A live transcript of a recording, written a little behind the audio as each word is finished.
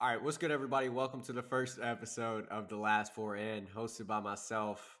right, what's good, everybody? Welcome to the first episode of The Last Four In, hosted by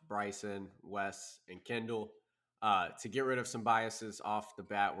myself, Bryson, Wes, and Kendall. To get rid of some biases off the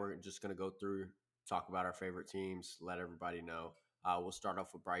bat, we're just going to go through, talk about our favorite teams, let everybody know. We'll start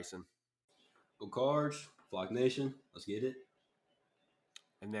off with Bryson. Go Cards, Flock Nation, let's get it.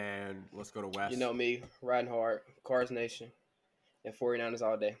 And then let's go to Wes. You know me, riding hard, Cards Nation, and 49ers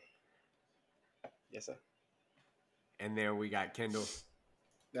all day. Yes, sir. And then we got Kendall.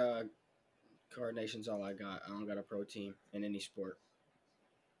 Card Nation's all I got. I don't got a pro team in any sport.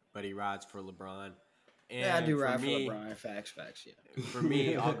 But he rides for LeBron. And yeah, I do ride for LeBron. Facts, yeah. For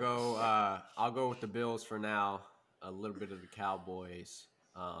me, I'll go with the Bills for now. A little bit of the Cowboys,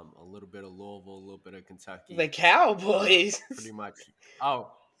 a little bit of Louisville, a little bit of Kentucky. The Cowboys, pretty much.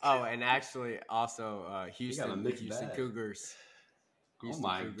 Oh, and actually also Houston bag. Cougars. Houston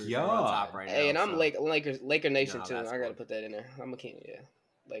my Cougars God! are on top right hey, now, and I'm so. Laker Nation too. I that's gotta cool. put that in there. I'm a king. Yeah,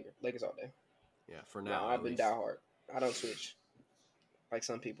 Lakers all day. Yeah, for now. No, I've been diehard. I don't switch like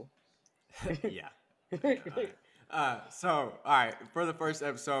some people. Yeah. All right. For the first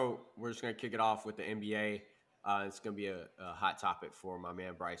episode, we're just gonna kick it off with the NBA. It's gonna be a hot topic for my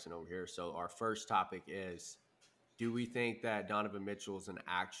man Bryson over here. So our first topic is: do we think that Donovan Mitchell is an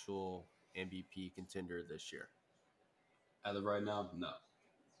actual MVP contender this year? As of right now, no.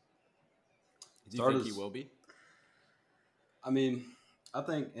 Do you think he will be? I mean, I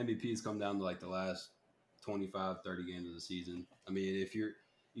think MVPs come down to like the last 25, 30 games of the season. I mean, if you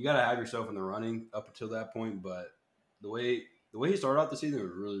got to have yourself in the running up until that point, but the way he started out the season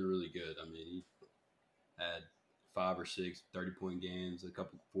was really, really good. I mean, he had 5 or 6 30-point games, a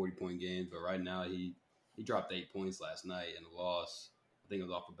couple 40-point games, but right now he dropped 8 points last night in a loss. I think it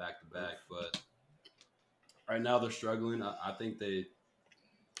was off a back-to-back, but right now they're struggling. I think they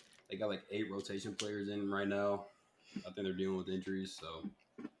got like 8 rotation players in right now. I think they're dealing with injuries, so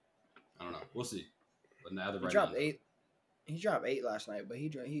I don't know. We'll see. But now He dropped 8. He dropped 8 last night, but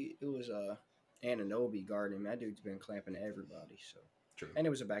it was Anunoby guarding him. That dude's been clamping everybody. So True. And it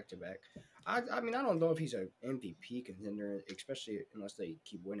was a back-to-back. I mean, I don't know if he's a MVP contender, especially unless they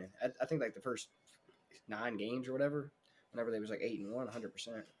keep winning. I think like the first 9 games or whatever, whenever they was like 8-1,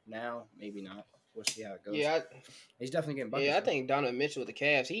 100%. Now maybe not. We'll see how it goes. Yeah, he's definitely getting buckets. Yeah, I think Donovan Mitchell with the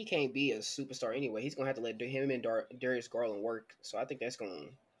Cavs, he can't be a superstar anyway. He's gonna have to let him and Darius Garland work. So I think that's gonna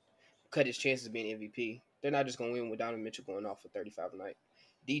cut his chances of being MVP. They're not just gonna win with Donovan Mitchell going off for 35 a night.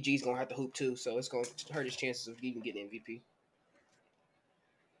 DG's gonna have to hoop too, so it's gonna hurt his chances of even getting MVP.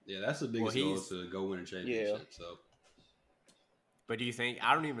 Yeah, that's the biggest goal to go win a championship. Yeah. So, but do you think?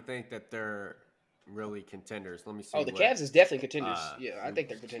 I don't even think that they're really contenders. Let me see. Oh, the Cavs is definitely contenders. Yeah, I think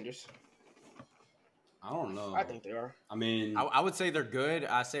they're contenders. I don't know. I think they are. I mean, I would say they're good.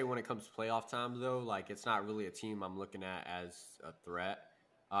 I say when it comes to playoff time, though, like it's not really a team I'm looking at as a threat.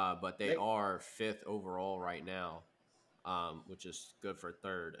 But they are 5th overall right now, which is good for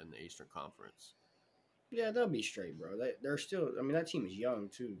 3rd in the Eastern Conference. Yeah, they'll be straight, bro. They're still. I mean, that team is young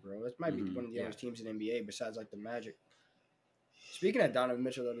too, bro. That might be one of the youngest teams in the NBA besides like the Magic. Speaking of Donovan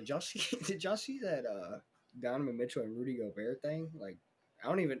Mitchell, though, did y'all see that Donovan Mitchell and Rudy Gobert thing? Like,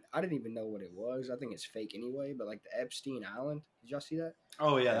 I didn't even know what it was. I think it's fake anyway. But like the Epstein Island, did y'all see that?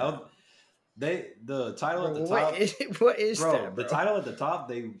 oh yeah, the title at the top. What is that, bro? The title at the top,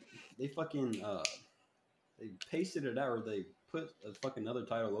 they fucking they pasted it out, or they put a fucking other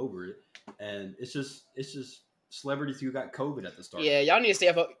title over it, and it's just celebrities who got COVID at the start. Yeah, y'all need to stay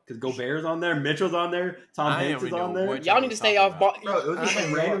off. Because Gobert's on there, Mitchell's on there, Tom Hanks is on there. Y'all need to stay off. Bro, it was just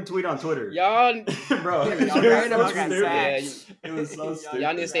a random tweet on Twitter. Y'all, bro, it was so stupid.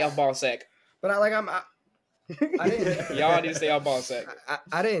 Y'all need to stay off ball sack. But I didn't. Y'all need to stay off ball sack.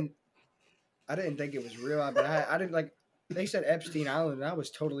 I didn't think it was real, but I didn't like. They said Epstein Island, and I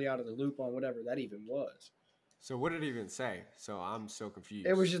was totally out of the loop on whatever that even was. So what did it even say? So I'm so confused.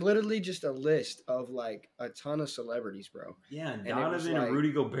 It was just literally just a list of like a ton of celebrities, bro. Yeah, and Donovan and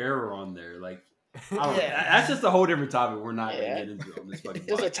Rudy Gobert are on there. Like, that's just a whole different topic. We're not gonna get into on this fucking.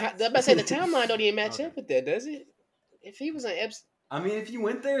 I say the timeline don't even match up with that, does it? If he was on Epstein, I mean, if you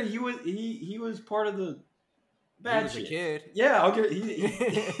went there, he was part of the bad shit. He was a kid. Yeah,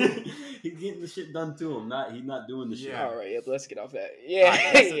 okay. He's getting the shit done to him. He's not doing the shit. Yeah. All right, let's get off that. Yeah,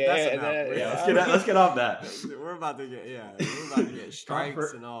 let's get off that. We're about to get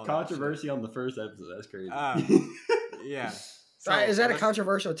strikes and all. Controversy on the first episode. That's crazy. Yeah. So, is that a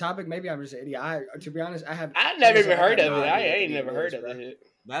controversial topic? Maybe I'm just an idiot. To be honest, I've never even heard of it. I ain't never heard of it.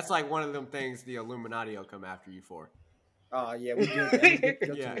 That's like one of them things the Illuminati will come after you for. Oh yeah, we do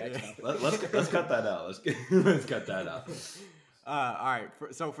that. Let's cut that out. Let's cut that out. All right.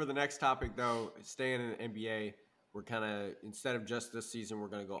 So for the next topic, though, staying in the NBA, we're kind of, instead of just this season, we're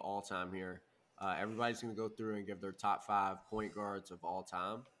going to go all time here. Everybody's going to go through and give their top 5 point guards of all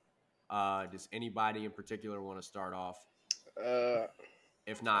time. Does anybody in particular want to start off?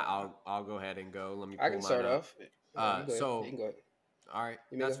 If not, I'll go ahead and go. Let me pull I can start mine off. up. You So, can go. all right,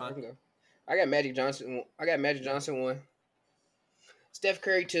 that's fine. I can go. I got Magic Johnson. I got Magic Johnson 1. Steph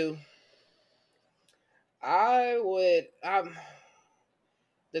Curry 2. The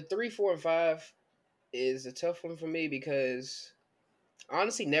 3, 4, and 5 is a tough one for me because I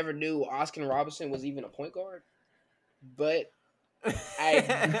honestly never knew Oscar Robertson was even a point guard. But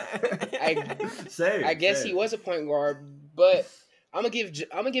I guess he was a point guard, but I'm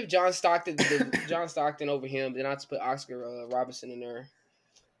gonna give John Stockton over him. Then I'll just put Oscar Robertson in there,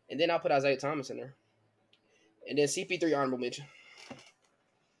 and then I'll put Isaiah Thomas in there, and then CP3 honorable mention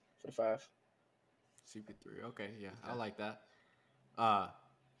for the 5. CP3, okay, yeah, I like that. I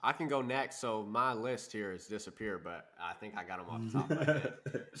can go next. So my list here has disappeared, but I think I got them off the top of my head.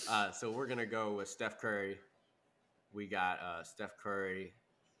 So we're gonna go with Steph Curry. We got Steph Curry,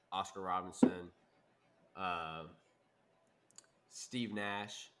 Oscar Robinson, Steve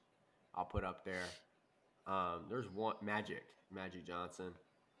Nash. I'll put up there. There's one Magic Johnson,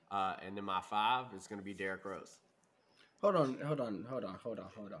 and then my 5 is going to be Derrick Rose. Hold on.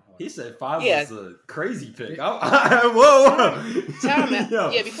 He said 5 Yeah. was a crazy pick. Whoa. Time out. Yo.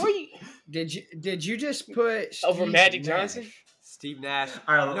 Yeah, before you Did you just put over Steve Magic Nash? Johnson. Steve Nash.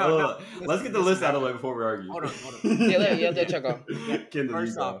 All right, No, let's get the list out of the way before we argue. Hold on. Yeah, let Chuck go. Kendall,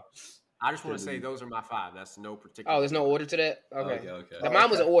 First you off, go. I just want to say Kendall. those are my 5. That's no particular. Oh, there's no order to that. Okay. Okay. Mine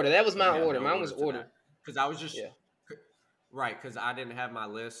was an order. That was my Yeah, order. no Mine was to order. that. Because I was just Yeah. right. Because I didn't have my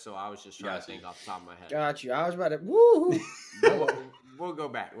list, so I was just trying to think off the top of my head. Got you. I was about to. Woo! We'll go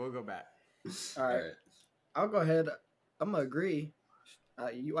back. All right. I'll go ahead. I'm gonna agree.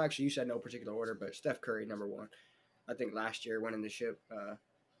 You said no particular order, but Steph Curry number 1. I think last year winning the ship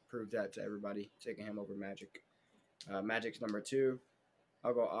proved that to everybody, taking him over Magic. Magic's number 2.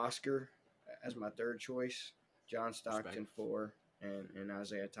 I'll go Oscar as my 3rd choice. John Stockton 4, and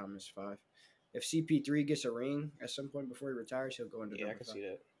Isaiah Thomas 5. If CP3 gets a ring at some point before he retires, he'll go into Yeah, I number can 5. see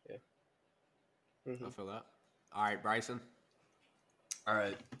that. Yeah. I feel that. All right, Bryson. All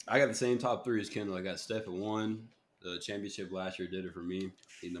right. I got the same top 3 as Kendall. I got Steph at 1. The championship last year did it for me.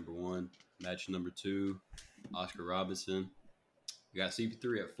 He's number 1. Match number 2, Oscar Robinson. I got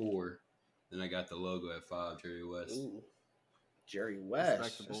CP3 at 4. Then I got the logo at 5, Jerry West. Ooh. Jerry West.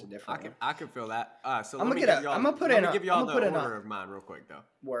 That's a Respectable. different one. I can feel that. So I'm let me give y'all the order of mine real quick, though.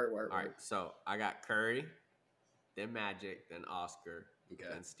 Word. All right, so I got Curry, then Magic, then Oscar,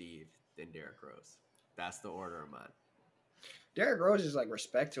 then Steve, then Derrick Rose. That's the order of mine. Derrick Rose is like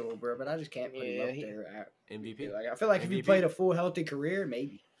respectable, bro, but I just can't put him up there at MVP. Like I feel like if he played a full healthy career,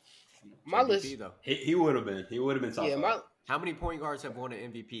 maybe. My MVP, list though. He would have been. He would have been top 5. How many point guards have won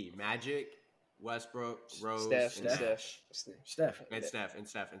an MVP? Magic, Westbrook, Rose, Steph. and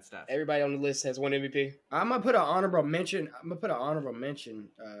Steph. Everybody on the list has one MVP. I'm gonna put an honorable mention.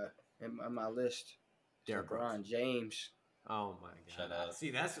 In my list. Derrick LeBron Rose. James. Oh my god! Shut up.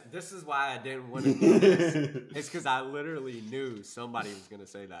 See, this is why I didn't want to do this. It's because I literally knew somebody was gonna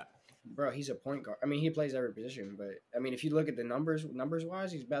say that. Bro, he's a point guard. I mean, he plays every position, but I mean, if you look at the numbers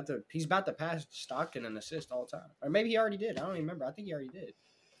wise, he's about to pass Stockton in assist all time. Or maybe he already did. I don't even remember. I think he already did.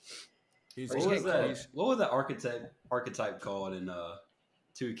 What was that archetype called in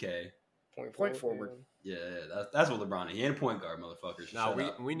 2K? Point forward. Yeah, that's what LeBron is. He ain't a point guard, motherfuckers. No,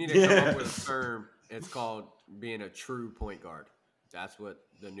 we need to come up with a term. It's called being a true point guard. That's what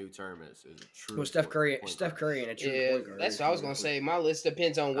the new term is. Is a true. Well, Steph Curry and a true point guard. That's what I was gonna say. My list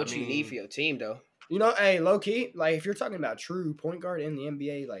depends on what you need for your team, though. You know, hey, low key, like if you're talking about true point guard in the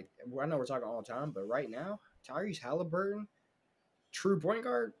NBA, like I know we're talking all the time, but right now, Tyrese Halliburton, true point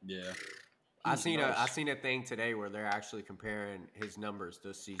guard. Yeah. I seen a thing today where they're actually comparing his numbers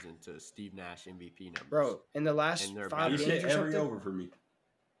this season to Steve Nash MVP numbers. Bro, in the last 5 games or something. Over for me.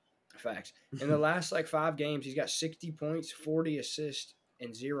 Facts. In the last 5 games, he's got 60 points, 40 assists,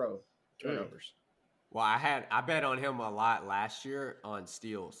 and 0 turnovers. Well, I bet on him a lot last year on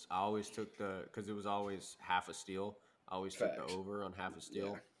steals. I always took because it was always half a steal. I always took the over on half a steal.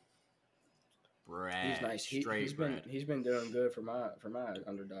 Yeah. Brad, he's nice. He's been doing good for my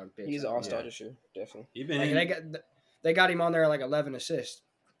underdog pick. He's an all-star this year, definitely. They got him on there like 11 assists.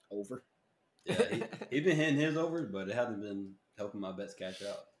 Over. Yeah, he's been hitting his overs, but it hasn't been helping my bets cash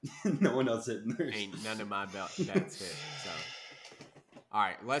out. No one else hitting theirs. Ain't none of my bets hit. So, all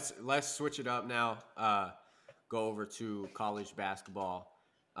right, let's switch it up now. Go over to college basketball.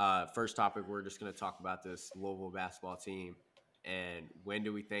 First topic, we're just going to talk about this Louisville basketball team. And when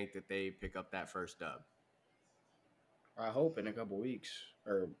do we think that they pick up that first dub? I hope in a couple weeks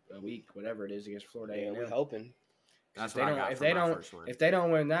or a week, whatever it is, against Florida Yeah, A&M. we're hoping. That's If what they I don't, got if for they my don't, first one. if they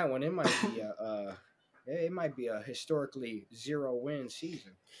don't win that one, it might be it might be a historically 0-win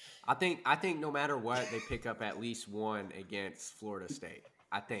season. I think no matter what, they pick up at least one against Florida State.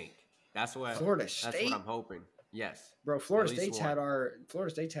 I think that's what Florida That's State, what I'm hoping. Yes, bro. at Florida least State's one.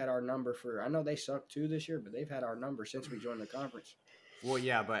 had our number for. I know they suck too this year, but they've had our number since we joined the conference. Well,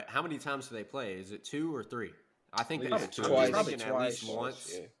 yeah, but how many times do they play? Is it 2 or 3? I think Probably I'm twice. just thinking Probably at least twice.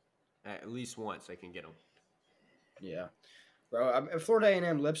 once. Yeah. At least once they can get them. Yeah, bro. If Florida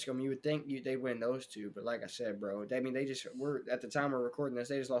A&M Lipscomb, you would think they win those two, but like I said, bro, they just were at the time we're recording this,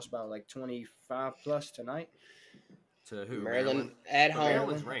 they just lost about like 25 plus tonight. To who? Maryland at But home.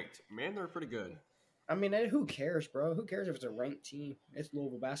 Maryland's ranked. Man, they're pretty good. I mean, who cares, bro? Who cares if it's a ranked team? It's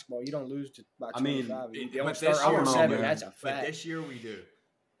Louisville basketball. You don't lose to by 25. You don't but start this year, 0-7. man. That's a But fact. this year we do.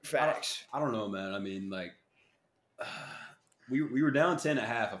 Facts. I don't know, man. I mean, like, we were down 10 at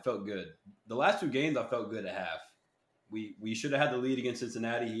half. I felt good. The last 2 games, I felt good at half. We should have had the lead against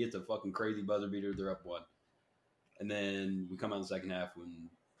Cincinnati. He hits a fucking crazy buzzer beater. They're up 1. And then we come out in the second half when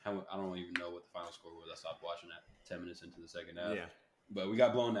I don't even know what the final score was. I stopped watching that 10 minutes into the second half. Yeah. But we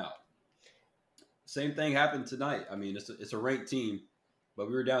got blown out. Same thing happened tonight. I mean, it's a ranked team, but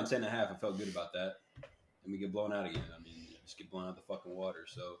we were down 10 and a half. I felt good about that. And we get blown out again. I mean, just get blown out the fucking water.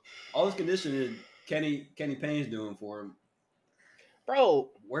 So all this conditioning Kenny Payne's doing for him. Bro,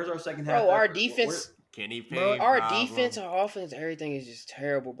 Where's our second half? our effort? defense, Kenny bro, Payne. our problem. defense, our offense, everything is just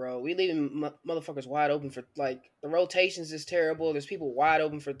terrible, bro. We leaving motherfuckers wide open for like the rotations is terrible. There's people wide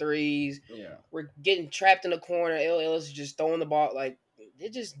open for threes. Yeah. We're getting trapped in the corner. LL is just throwing the ball like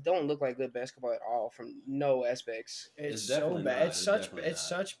it just don't look like good basketball at all from no aspects. It's It's so definitely bad. not. It's It's definitely not.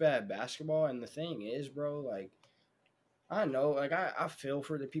 such bad basketball. And the thing is, bro, like I know, like I feel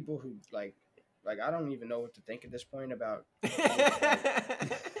for the people who like I don't even know what to think at this point about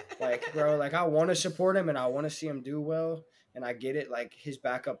like, bro, like I want to support him and I want to see him do well, and I get it. Like his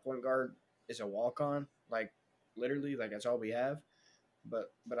backup point guard is a walk on, like literally, like that's all we have.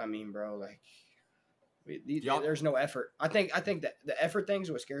 But I mean, bro, like there's no effort. I think that the effort thing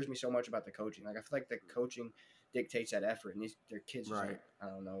is what scares me so much about the coaching. Like I feel like the coaching dictates that effort, and their kids, Right. Like, I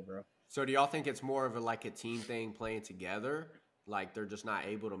don't know, bro. So do y'all think it's more of a team thing playing together? Like they're just not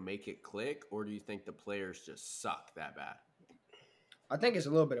able to make it click? Or do you think the players just suck that bad? I think it's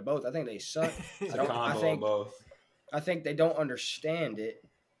a little bit of both. I think they suck. It's I a combo of both. I think they don't understand it,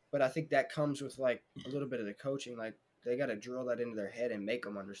 but I think that comes with like a little bit of the coaching. Like they got to drill that into their head and make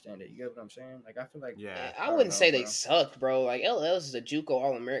them understand it. You get what I'm saying? Like I feel like Yeah. I don't wouldn't know, say bro. they sucked, bro. Like LL's is a JUCO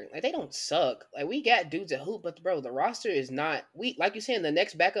All-American. Like they don't suck. Like we got dudes that hoop, but bro, the roster is not. We like you saying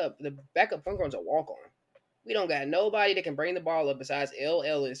the backup point guard's a walk-on. We don't got nobody that can bring the ball up besides L.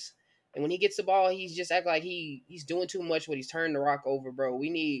 Ellis. And when he gets the ball, he's just act like he's doing too much when he's turning the rock over, bro. We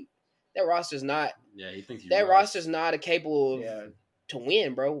need that roster's not. Yeah, he thinks he's That right. roster's not a capable of Yeah, to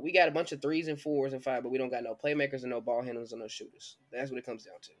win, bro. We got a bunch of 3s and 4s and 5, but we don't got no playmakers and no ball handlers and no shooters. That's what it comes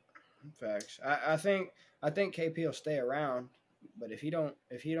down to. facts. I think KP will stay around, but if he don't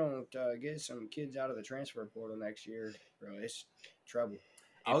get some kids out of the transfer portal next year, bro, it's trouble.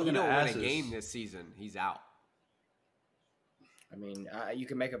 I was If he gonna don't win ask a this. game this season, he's out. I mean, you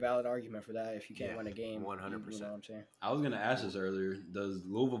can make a valid argument for that if you can't Yeah, win a game. 100%. You know what I'm saying? I was gonna ask this earlier. Does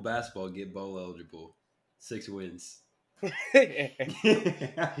Louisville basketball get bowl eligible? 6 wins.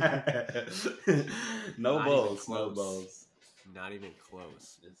 No Not balls. even No close. balls. Not even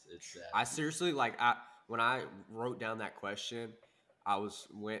close. It's sad. I seriously when I wrote down that question, I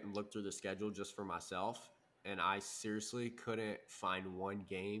went and looked through the schedule just for myself, and I seriously couldn't find one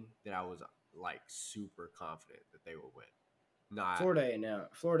game that I was like super confident that they would win. Not Florida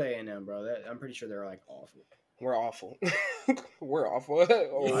A&M, bro. I'm pretty sure they're like awful. We're awful. We're awful.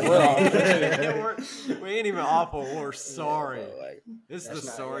 We're awful. we ain't even awful. We're sorry. Yeah, bro, like, This is That's the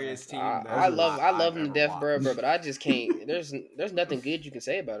not- sorriest team. I love them to I've death, ever bro, but I watched. just can't. There's nothing good you can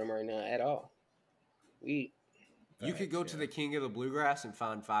say about them right now at all. You could go Facts, to yeah. the king of the bluegrass and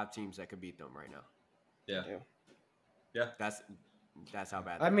find 5 teams that could beat them right now. Yeah. That's how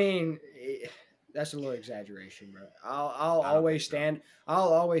bad. I they are. mean, that's a little exaggeration, bro. I'll I don't always think so. stand.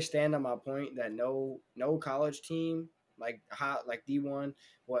 I'll always stand on my point that no college team like D1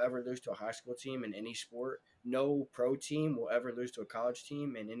 will ever lose to a high school team in any sport. No pro team will ever lose to a college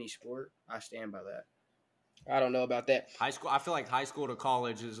team in any sport. I stand by that. I don't know about that. High school. I feel like high school to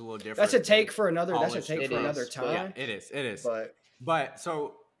college is a little different. That's a take than for another. That's a college take to for pro. another But Yeah, time. it is. It is. But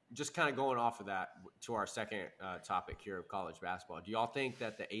So just kind of going off of that to our second topic here of college basketball. Do y'all think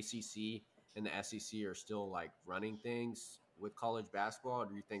that the ACC and the SEC are still like running things with college basketball? Or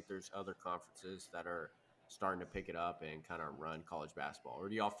do you think there's other conferences that are starting to pick it up and kind of run college basketball? Or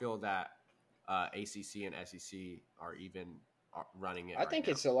do y'all feel that ACC and SEC are even running it? I think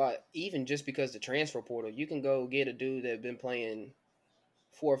it's a lot, even just because the transfer portal. You can go get a dude that's been playing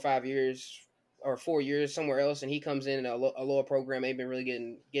 4 or 5 years or 4 years somewhere else, and he comes in a lower program, ain't been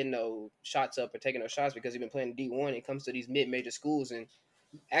really getting no shots up or taking no shots because he's been playing D1 and comes to these mid-major schools and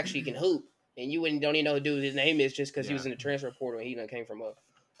actually can hoop. And you don't even know who dude his name is just because he was in the transfer portal and he done came from a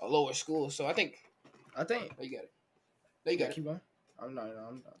lower school. So I think. Oh, you got it. No, you got it. Keep going. I'm not.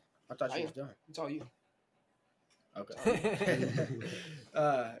 I thought you was done. It's all you. Okay.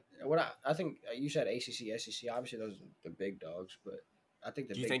 I think you said ACC, SEC. Obviously, those are the big dogs, but I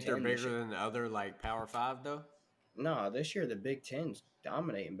think Do you think they're bigger than the other like Power 5 though? No, this year the Big Ten's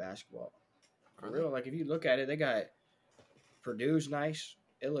dominating basketball. For Really? real, like if you look at it, they got Purdue's nice,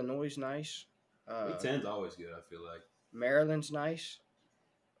 Illinois is nice. Big Ten's always good, I feel like. Maryland's nice.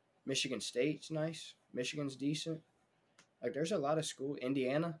 Michigan State's nice. Michigan's decent. Like there's a lot of school.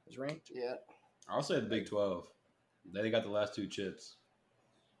 Indiana is ranked. Yeah. I'll say the Big 12. They got the last 2 chips.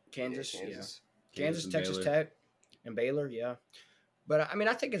 Kansas, Kansas and Texas Baylor. Tech, and Baylor, yeah. But I mean,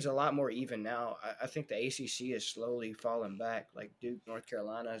 I think it's a lot more even now. I think the ACC is slowly falling back. Like Duke, North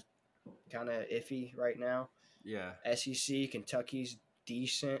Carolina is kind of iffy right now. Yeah. SEC, Kentucky's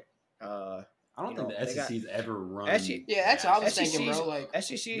decent. I don't think the SEC's ever run. Yeah, that's what I was thinking, bro. Like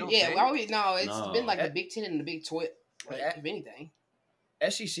SEC, it's been like the Big 10 and the Big 12, like, if anything.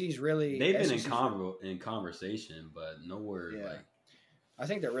 SEC's really They've been in conversation, but nowhere like. I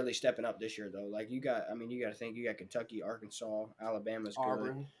think they're really stepping up this year, though. Like you got to think you got Kentucky, Arkansas, Alabama's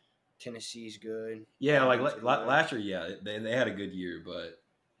Auburn. good, Tennessee's good. Yeah, like last year, yeah, they had a good year, but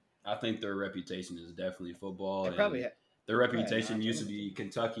I think their reputation is definitely football. Their reputation used to be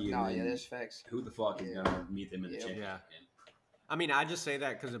Kentucky. And that's facts. Who the fuck is gonna meet them in the championship? Yeah. I mean, I just say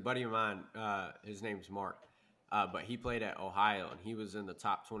that because a buddy of mine, his name's Mark, but he played at Ohio and he was in the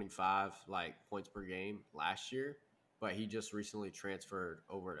top 25 like points per game last year. But he just recently transferred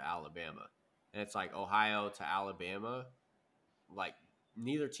over to Alabama. And it's like Ohio to Alabama, like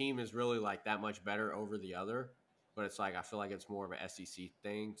neither team is really like that much better over the other. But it's like I feel like it's more of an SEC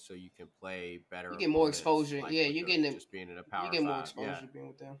thing, so you can play better. You get more exposure. Like, you're getting just being in a Power 5. You get more exposure being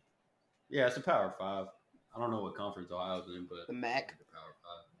with them. Yeah, it's a Power 5. I don't know what conference Ohio's in, but the MAC. The Power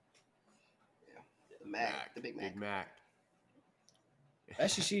 5. Yeah, the MAC. The Big Mac. Big Mac.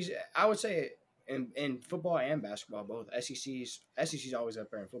 SEC's, I would say, in football and basketball, both SEC's always up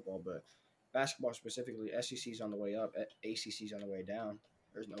there in football, but basketball specifically, SEC's on the way up, ACC's on the way down.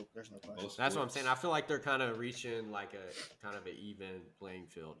 There's no question. That's what I'm saying. I feel like they're kind of reaching like a kind of an even playing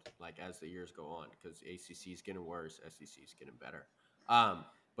field, like as the years go on, because ACC is getting worse, SEC is getting better.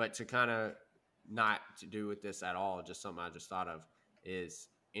 But to kind of not to do with this at all, just something I just thought of is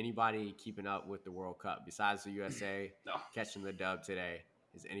anybody keeping up with the World Cup besides the USA catching the dub today?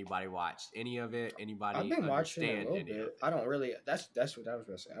 Has anybody watched any of it? Anybody? I've been watching it a little any of bit. it? I don't really. That's what I was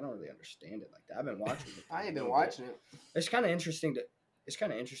gonna say. I don't really understand it like that. I've been watching it. I ain't been watching it. It's kind of interesting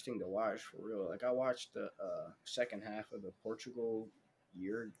to watch for real. Like I watched the second half of the Portugal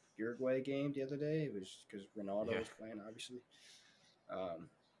Uruguay game the other day. It was because Ronaldo was playing, obviously.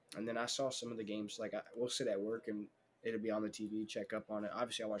 And then I saw some of the games. Like we'll sit at work and it'll be on the TV. Check up on it.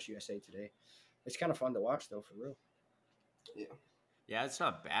 Obviously, I watched USA Today. It's kind of fun to watch though, for real. Yeah. Yeah, it's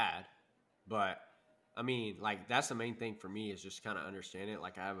not bad, but I mean, like that's the main thing for me is just kind of understanding it.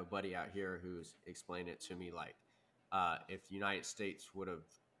 Like I have a buddy out here who's explained it to me. Like if the United States would have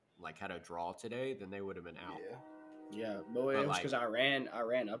like had a draw today, then they would have been out. Yeah, but it was because Iran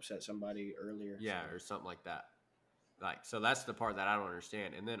upset somebody earlier. Yeah, or something like that. Like so, that's the part that I don't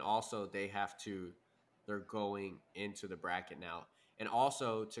understand. And then also they're going into the bracket now, and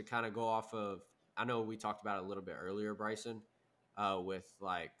also to kind of go off of. I know we talked about it a little bit earlier, Bryson. With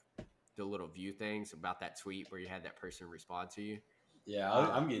like the little view things about that tweet where you had that person respond to you. Yeah,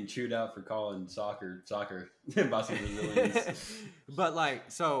 I'm getting chewed out for calling soccer by some Brazilians. But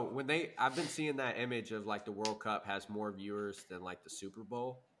like, so I've been seeing that image of like the World Cup has more viewers than like the Super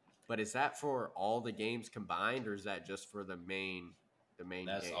Bowl. But is that for all the games combined, or is that just for the main?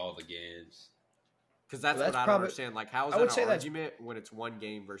 That's game? all the games. Because that's what I don't understand. Like, how is that an argument when it's one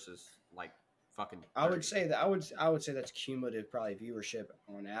game versus like? I would say that's cumulative probably viewership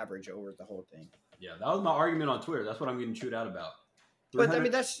on average over the whole thing. Yeah, that was my argument on Twitter. That's what I'm getting chewed out about. But I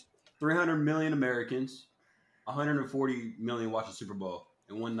mean, that's 300 million Americans, 140 million watch the Super Bowl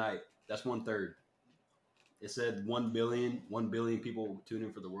in one night. That's 1/3. It said 1 billion people tune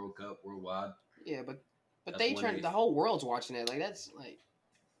in for the World Cup worldwide. Yeah, but the whole world's watching it. Like that's like.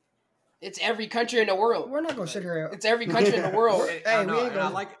 It's every country in the world. We're not gonna sit here. It's every country in the world. Hey, we ain't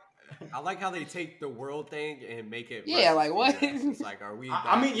gonna I like how they take the world thing and make it. Yeah, like, what? It's like, are we?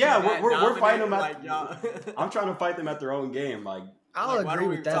 I mean, yeah, we're fighting them like, y'all. I'm trying to fight them at their own game. Like, I'll why agree don't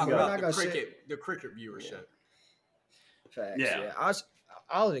we with that. talk But we're about not the gonna cricket, the cricket viewership? Facts. Yeah. Yeah.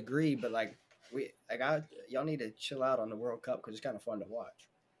 I'll agree, but like y'all need to chill out on the World Cup because it's kind of fun to watch.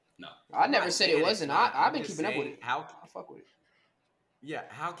 no, I never not said saying it it's wasn't. not. I've I'm been just keeping up with saying, it. How? I fuck with it. Yeah,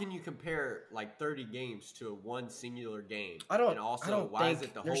 how can you compare like 30 games to one singular game? I don't. And also, I don't why think is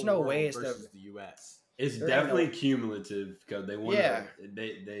it the there's whole no world way it's versus the U.S.? it's There ain't definitely no- cumulative because they want. Yeah.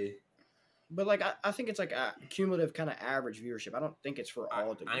 They. But like I think it's like a cumulative kind of average viewership. I don't think it's for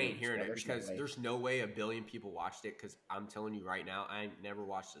all the. I ain't games, hearing bro. it because there's no way a billion people watched it. Because I'm telling you right now, I ain't never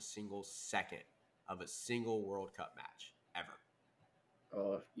watched a single second of a single World Cup match ever.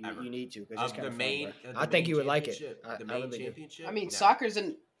 Oh, Ever. you need to because it's Of kind the of main, fun, bro. the I think main you would like it. championship, I the main really do. championship. I mean, no. soccer's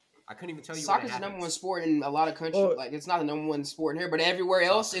I couldn't even tell you. soccer's when the it number one happens. sport in a lot of countries. Well, like, it's not the number one sport here, but everywhere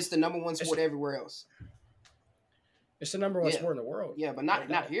else, Soccer. it's the number one sport everywhere else. It's the number one Yeah. sport in the world. Yeah, but No not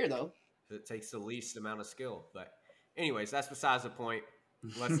doubt. here though. It takes the least amount of skill. But, anyways, that's besides the point.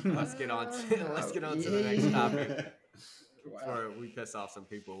 Let's get on. Let's get on to the next topic before we piss off some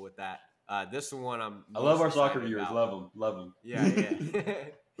people with that. This one I love our most soccer excited viewers. about. Love them. Yeah.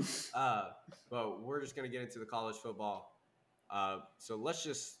 But we're just gonna get into the college football. So let's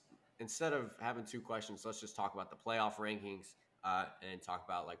just, instead of having two questions, let's just talk about the playoff rankings and talk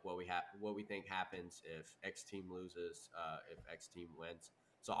about like what we think happens if X team loses, if X team wins.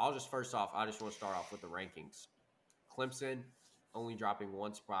 So I just want to start off with the rankings. Clemson only dropping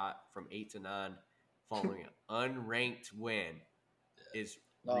one spot from 8 to 9, following an unranked win is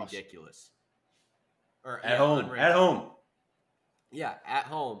Loss. ridiculous. Or At home. Yeah, at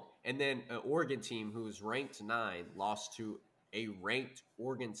home. And then an Oregon team who is ranked 9 lost to a ranked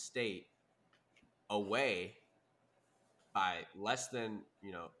Oregon State away by less than,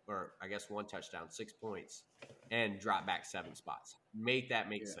 or I guess one touchdown, 6 points, and dropped back 7 spots. Make that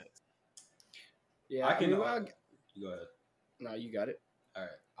make sense. Yeah, I can. mean, Go ahead. No, you got it. All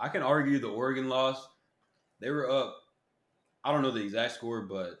right. I can argue the Oregon loss. They were up. I don't know the exact score,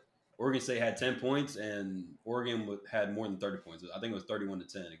 but Oregon State had 10 points, and Oregon had more than 30 points. I think it was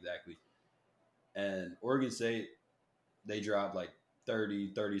 31-10 exactly. And Oregon State, they dropped like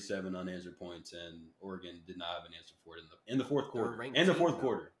 30, 37 unanswered points, and Oregon did not have an answer for it in the fourth quarter. In the fourth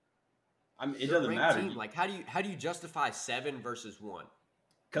quarter. I mean, it doesn't matter. Team. Like, how do you justify 7 versus 1?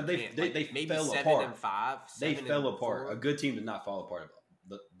 Because they maybe fell 7 apart. and 5. They fell apart. 4. A good team did not fall apart.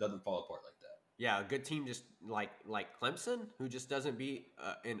 Doesn't fall apart like that. Yeah, a good team just like Clemson, who just doesn't beat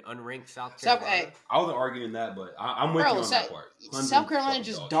an unranked South Carolina. I wasn't arguing that, but I'm with you on that part. Clemson, South Carolina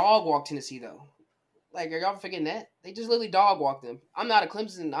just dog walked Tennessee though. Like, are y'all forgetting that? They just literally dog walked them. I'm not a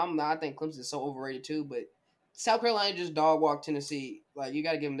Clemson. I think Clemson is so overrated too, but South Carolina just dog walked Tennessee. Like, you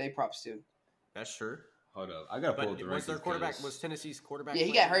got to give them their props too. That's true. Hold up, I got to pull up the rankings. Was their quarterback? Was Tennessee's quarterback? Yeah,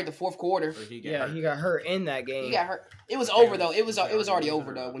 he got hurt the fourth quarter. He got hurt in that game. He got hurt. It was over though. It was already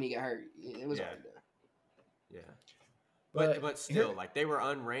over though when he got hurt. It was already done. Yeah. But still, like, they were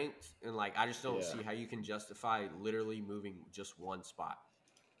unranked, and like I just don't see how you can justify literally moving just one spot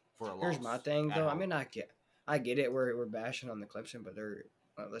for a loss. Here's my thing though. I mean, I get it. We're bashing on the Clemson, but they're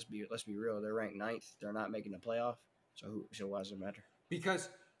let's be real. They're ranked 9th. They're not making the playoff. So why does it matter? Because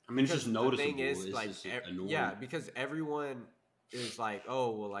I mean, it's just noticeable. The thing is, it's like, just because everyone is like,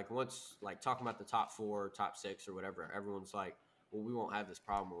 oh, well, like, once, like, talking about the top 4, top 6, or whatever, everyone's like, well, we won't have this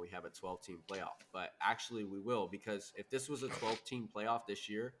problem when we have a 12-team playoff. But actually, we will, because if this was a 12-team playoff this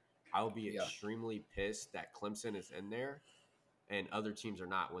year, I would be extremely pissed that Clemson is in there and other teams are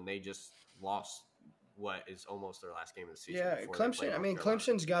not, when they just lost what is almost their last game of the season. Yeah, Clemson. I mean,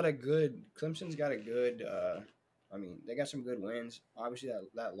 Clemson's got a good. I mean, they got some good wins. Obviously,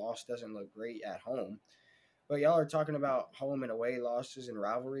 that loss doesn't look great at home. But y'all are talking about home and away losses in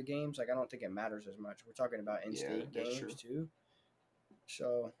rivalry games. Like, I don't think it matters as much. We're talking about in-state games too.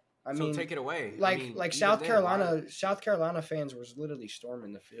 So, I mean, take it away. Like South Carolina fans was literally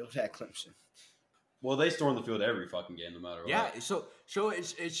storming the field at Clemson. Well, they storm the field every fucking game, no matter what. Yeah, so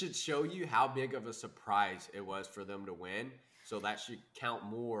it should show you how big of a surprise it was for them to win. So that should count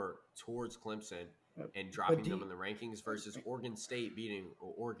more towards Clemson and dropping them in the rankings versus Oregon State beating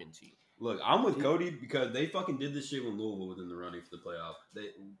an Oregon team. Look, I'm with Cody because they fucking did this shit when Louisville was in the running for the playoff.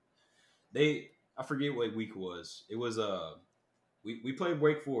 They I forget what week it was. It was we played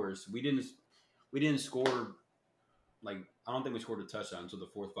Wake Forest. We didn't score, like, I don't think we scored a touchdown until the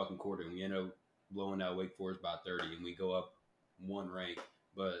fourth fucking quarter, and we ended up blowing out Wake Forest by 30, and we go up 1 rank.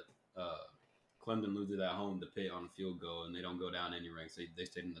 But Clemson loses at home to Pitt on a field goal, and they don't go down any ranks. They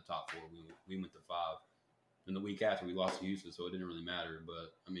stayed in the top 4. We went to 5. And the week after, we lost to Houston, so it didn't really matter.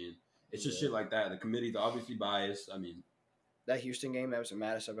 But, I mean, It's just shit like that. The committee's obviously biased. I mean, that Houston game, that was the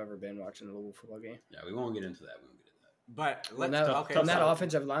maddest I've ever been watching a Louisville football game. Yeah, we won't get into that. But when that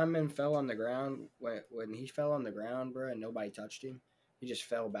offensive lineman fell on the ground, when he fell on the ground, bro, and nobody touched him, he just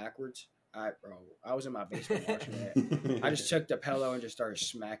fell backwards. I was in my basement watching that. I just took the pillow and just started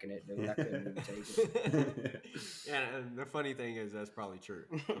smacking it, dude. I couldn't even take it. Yeah, and the funny thing is that's probably true.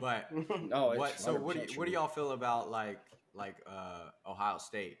 But no, what do y'all feel about like Ohio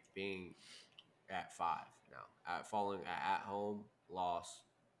State being at 5 now, falling at home loss,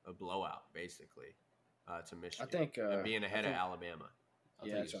 a blowout basically to Michigan? I think and being ahead of Alabama.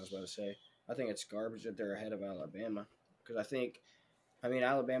 Yeah, that's what I was about to say. I think it's garbage that they're ahead of Alabama because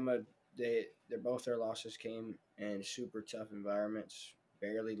Alabama. Their losses came in super tough environments.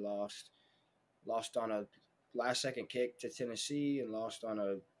 Barely lost on a last second kick to Tennessee, and lost on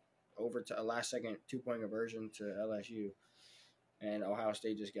a last second 2-point conversion to LSU. And Ohio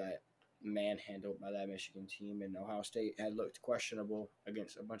State just got manhandled by that Michigan team, and Ohio State had looked questionable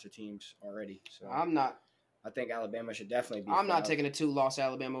against a bunch of teams already. So I think Alabama should definitely be. I'm not taking a 2-loss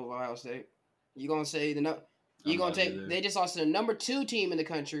Alabama over Ohio State. You gonna say they just lost to the number 2 team in the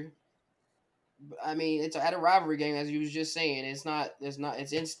country. I mean, it's at a rivalry game, as you was just saying. It's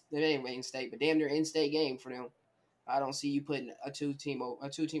in state, but damn near in-state game for them. I don't see you putting a 2-team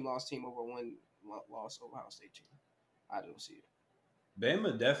loss team over one loss Ohio State team. I don't see it.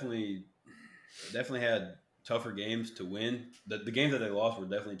 Bama definitely had tougher games to win. The games that they lost were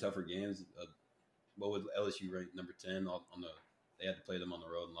definitely tougher games. What was LSU ranked number 10 they had to play them on the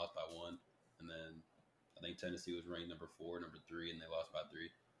road and lost by 1, and then I think Tennessee was ranked number 4, number 3, and they lost by 3.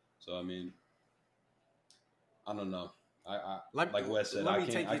 So I mean, I don't know. Like Wes said, I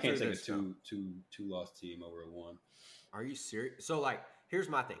can't take a two-loss team over a 1. Are you serious? So here's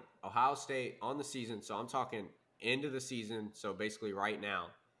my thing. Ohio State on the season. So I'm talking end of the season. So basically right now,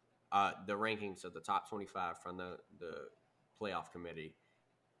 the rankings of the top 25 from the playoff committee.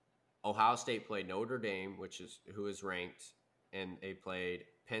 Ohio State played Notre Dame, who is ranked, and they played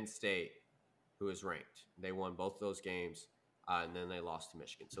Penn State, who is ranked. They won both those games, and then they lost to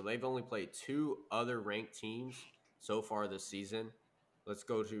Michigan. So they've only played 2 other ranked teams so far this season. Let's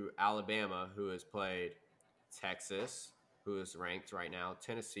go to Alabama, who has played Texas, who is ranked right now,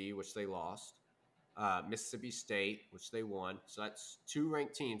 Tennessee, which they lost, Mississippi State, which they won. So that's 2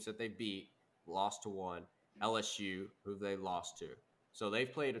 ranked teams that they beat, lost to 1, LSU, who they lost to. So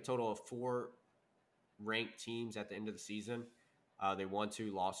they've played a total of 4 ranked teams at the end of the season. They won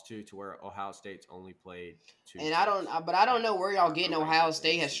 2, lost 2, to where Ohio State's only played 2. And I don't know where y'all getting Ohio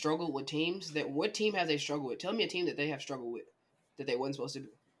State has struggled with teams. What team have they struggled with? Tell me a team that they have struggled with that they wasn't supposed to do.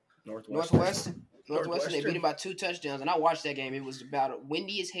 Northwestern. They beat them by 2 touchdowns, and I watched that game. It was about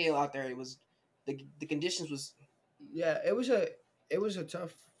windy as hell out there. It was the conditions was. Yeah, it was a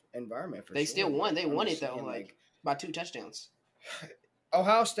tough environment for. They still won. They won it though, by 2 touchdowns.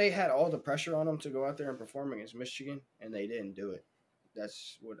 Ohio State had all the pressure on them to go out there and perform against Michigan, and they didn't do it.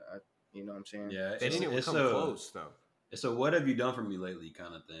 That's what you know what I'm saying? Yeah, they didn't even come close, though. It's a what have you done for me lately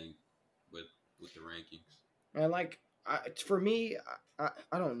kind of thing with the rankings. And for me,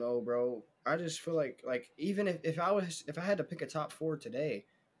 I don't know, bro. I just feel like even if I had to pick a top 4 today,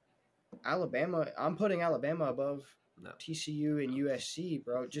 Alabama, I'm putting Alabama above TCU and USC,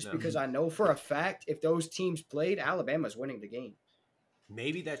 bro. Just because I know for a fact if those teams played, Alabama's winning the game.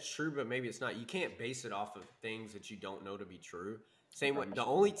 Maybe that's true, but maybe it's not. You can't base it off of things that you don't know to be true. Same way, the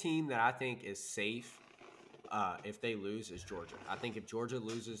only team that I think is safe if they lose is Georgia. I think if Georgia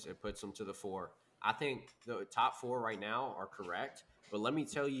loses, it puts them to the 4. I think the top 4 right now are correct, but let me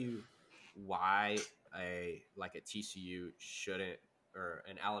tell you why a TCU shouldn't, or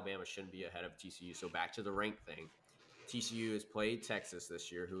an Alabama shouldn't be ahead of TCU. So back to the rank thing. TCU has played Texas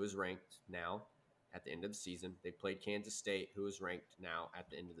this year, who is ranked now at the end of the season. They played Kansas State, who is ranked now at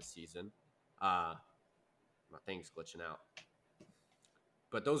the end of the season. My thing's glitching out.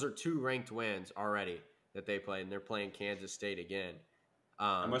 But those are 2 ranked wins already that they played, and they're playing Kansas State again.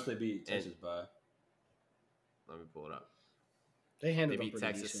 How much they beat Texas by? Let me pull it up. They beat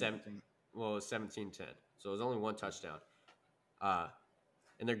Texas 17-10. Well, it was 17-10. So it was only 1 touchdown.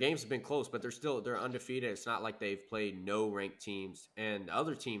 And their games have been close, but they're undefeated. It's not like they've played no ranked teams. And the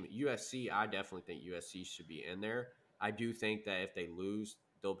other team, USC, I definitely think USC should be in there. I do think that if they lose,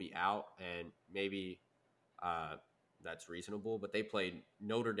 they'll be out, and maybe that's reasonable. But they played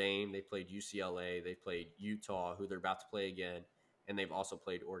Notre Dame, they played UCLA, they played Utah, who they're about to play again, and they've also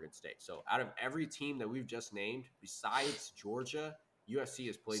played Oregon State. So out of every team that we've just named, besides Georgia, USC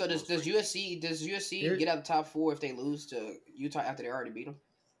has played. So does USC get out of the top 4 if they lose to Utah after they already beat them?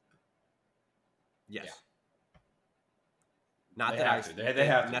 Yes. Yeah. Not they that have to. They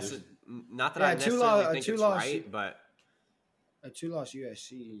have to. not that I necessarily think it's right, but a 2-loss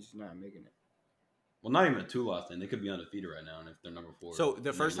USC is not making it. Well, not even a 2-loss then. They could be undefeated right now, and if they're number 4. So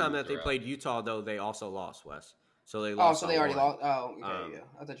the first time that they played Utah, though, they also lost, Wes. So they lost. Oh, so they already lost. Oh, okay, yeah.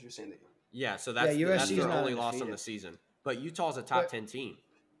 I thought you were saying that. Yeah, so that's their only loss on the season. But Utah's a top 10 team.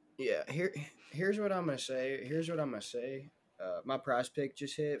 Yeah, here's what I'm gonna say. My prize pick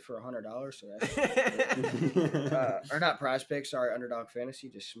just hit for $100, so that's or not prize pick. Sorry, Underdog Fantasy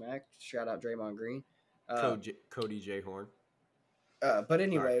just smacked. Shout out Draymond Green, Cody J Horn. But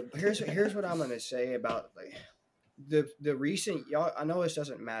anyway, here's what I'm gonna say about like the recent y'all. I know this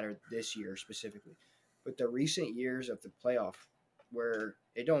doesn't matter this year specifically, but the recent years of the playoff where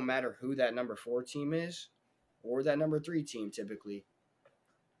it don't matter who that number 4 team is or that number 3 team typically.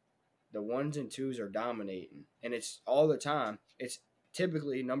 The 1s and 2s are dominating, and it's all the time. It's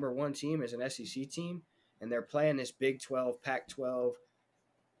typically number 1 team is an SEC team, and they're playing this Big 12, Pac-12,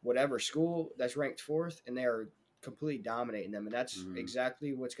 whatever school that's ranked 4th, and they are completely dominating them, and that's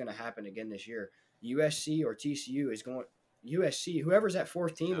exactly what's going to happen again this year. USC or TCU is going. USC, whoever's that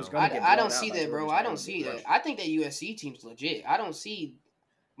 4th team is going to get. I don't see that, bro. I don't see that. I think that USC team's legit. I don't see.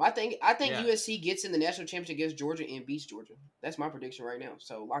 I think USC gets in the national championship against Georgia and beats Georgia. That's my prediction right now.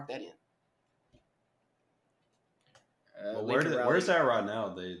 So lock that in. Well, where's that right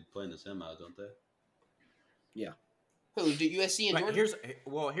now? They play in the semis, don't they? Yeah. Who do USC and Georgia?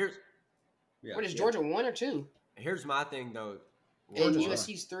 Here's. Yeah, what is Georgia 1 or 2? Here's my thing though. And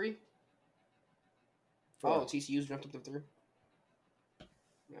USC's 3. 4. Oh, TCU's jumped up to 3.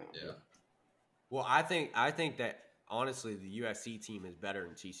 No. Yeah. Well, I think that honestly the USC team is better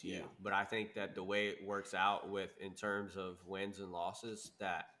than TCU, but I think that the way it works out with in terms of wins and losses,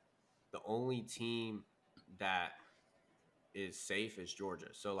 that the only team that is safe is Georgia.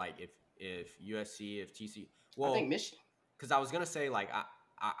 So like if USC, if TCU, well, I think Michigan. Because I was gonna say like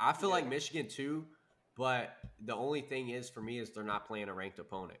I feel like Michigan too, but the only thing is for me is they're not playing a ranked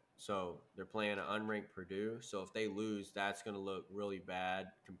opponent. So they're playing an unranked Purdue. So if they lose, that's gonna look really bad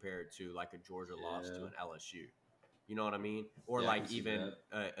compared to like a Georgia loss to an LSU. You know what I mean? Or like even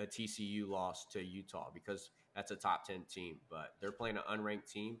a TCU loss to Utah, because that's a top 10 team, but they're playing an unranked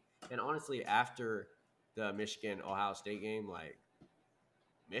team. And honestly, after the Michigan-Ohio State game, like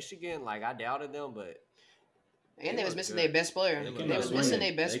Michigan, like I doubted them, but they was missing their best player. They was missing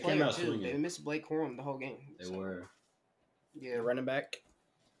their best player too. They missed Blake Corum the whole game. They were. Yeah, running back.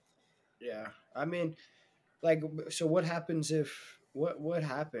 Yeah, I mean, like, so what happens if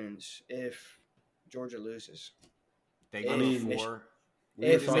Georgia loses? They go to 4.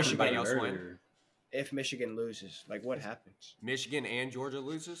 If Michigan loses, like what happens? Michigan and Georgia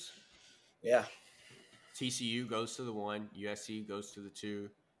loses? Yeah. TCU goes to the 1, USC goes to the 2,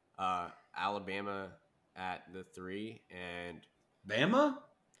 Alabama at the 3, and Bama?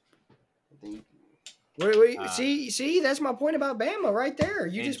 Wait, see, that's my point about Bama right there.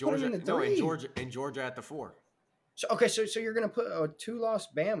 You just Georgia, put them in the 3. No, and Georgia at the 4. So okay, so you're gonna put a 2-loss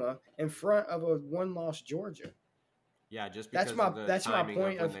Bama in front of a 1-loss Georgia. Yeah, just because that's my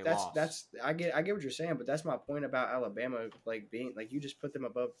point of that's I get what you're saying, but that's my point about Alabama, like being like you just put them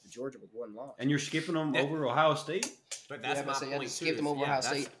above Georgia with 1 loss, and you're skipping them over Ohio State. But that's my point too. Skip them over Ohio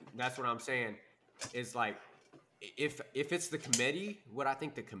State. That's what I'm saying. Is like if it's the committee, what I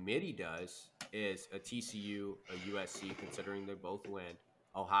think the committee does is a TCU, a USC, considering they both win,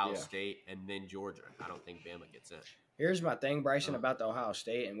 Ohio State, and then Georgia. I don't think Bama gets in. Here's my thing, Bryson, about the Ohio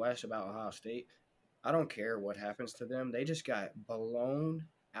State and Wes about Ohio State. I don't care what happens to them. They just got blown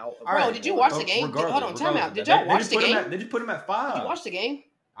out. Bro, did you watch the game? Hold on, time out. Did y'all watch the game? They just put them at 5. Did you watch the game?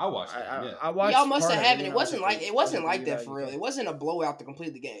 I watched it. I watched. Y'all must have haven't. It wasn't like that for real. It wasn't a blowout to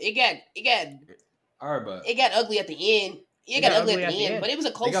complete the game. It got. All right, but it got ugly at the end. It got ugly at the end, but it was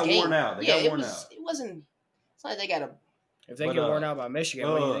a close game. They got worn out. It wasn't. It's like they got a. If they get worn out by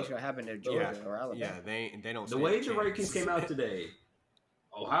Michigan, what do you think's gonna happen to Georgia or Alabama? Yeah, they don't. The way the rankings came out today,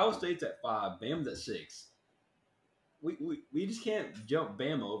 Ohio State's at 5, Bama's at 6. We just can't jump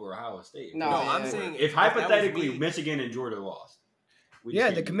Bama over Ohio State. No, I'm saying if hypothetically Michigan and Georgia lost.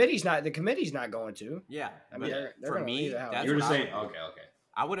 The committee's not going to. Yeah, I mean, they're for me, you're just saying okay.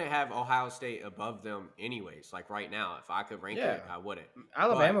 I wouldn't have Ohio State above them anyways. Like right now, if I could rank it, I wouldn't.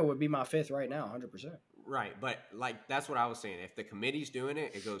 Alabama would be my 5th right now, 100%. Right, but like that's what I was saying. If the committee's doing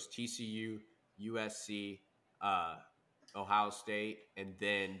it, it goes TCU, USC, Ohio State, and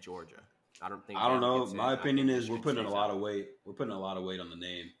then Georgia. I don't know. My opinion is we're putting a lot of weight. We're putting a lot of weight on the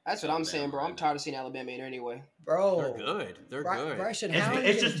name. That's what I'm saying, bro. I'm tired of seeing Alabama in there anyway. Bro, they're good. They're good. Bryson,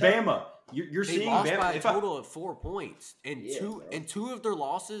 it's just Bama. You're seeing lost Bama by a total of 4 points, and two of their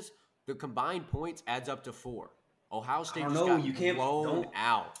losses, the combined points adds up to 4. Ohio State don't just know. got You can't- blown don't-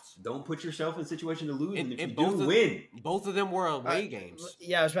 out. Don't put yourself in a situation to lose. And if you both do of, win, both of them were away games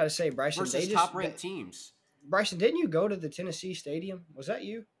Yeah, I was about to say, Bryson. versus top-ranked teams. Bryson, didn't you go to the Tennessee Stadium? Was that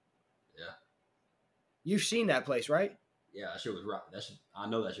you? yeah, You've seen that place, right? yeah, that shit was right. I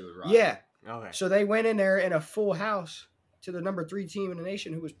know that shit was right. Yeah. Okay. So they went in there in a full house to the number 3 team in the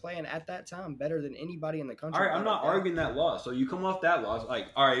nation who was playing at that time better than anybody in the country. All right, I'm not arguing that loss. So you come off that loss, like,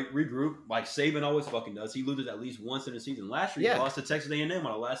 all right, regroup, like Saban always fucking does. He loses at least once in the season. Last year, he lost to Texas A&M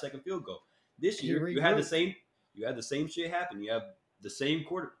on a last-second field goal. This year, you had the same shit happen. You have the same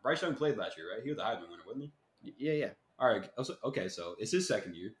quarter. Bryce Young played last year, right? He was the Heisman winner, wasn't he? Yeah. All right, okay, so it's his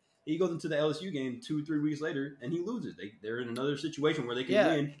second year. He goes into the LSU game 2-3 weeks later, and he loses. They're in another situation where they can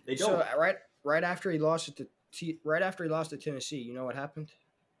win. They don't. So right after he lost to Tennessee, you know what happened?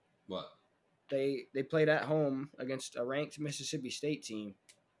 What? They played at home against a ranked Mississippi State team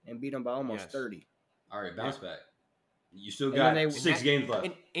and beat them by almost 30. All right, bounce back. You still got 6 games left.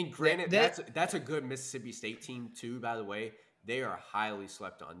 And granted, that's a good Mississippi State team too. By the way, they are highly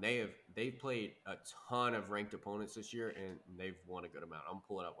slept on. They've played a ton of ranked opponents this year, and they've won a good amount. I'm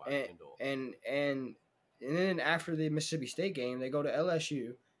pulling up Kendall. And then after the Mississippi State game, they go to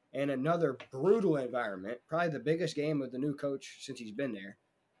LSU in another brutal environment, probably the biggest game with the new coach since he's been there,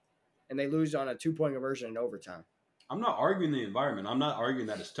 and they lose on a 2-point conversion in overtime. I'm not arguing the environment. I'm not arguing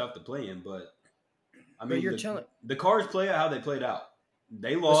that it's tough to play in, but I mean, the Cards play out how they played out.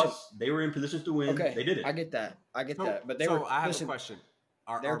 They lost. Listen, they were in positions to win. Okay, they did it. I get that. But I have a question.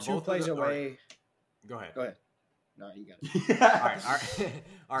 They're 2 plays away. Go ahead. No, you got it. All right.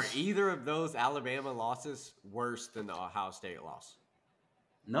 Are either of those Alabama losses worse than the Ohio State loss?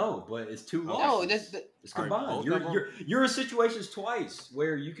 No, but it's 2 losses. No, it's combined. You're in situations twice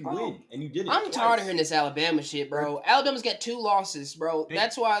where you can win, and you did it. I'm tired of hearing this Alabama shit, bro. Alabama's got 2 losses, bro.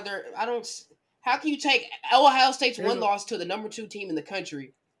 That's why how can you take Ohio State's 1 loss to the number 2 team in the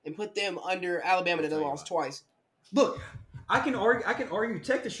country and put them under Alabama that they lost twice? Look, I can argue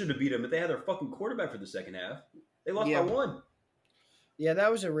Texas should have beat them if they had their fucking quarterback for the second half. They lost by 1. Yeah,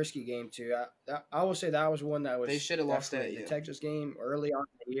 that was a risky game too. I will say that was one that was. They should have lost that. The Texas game early on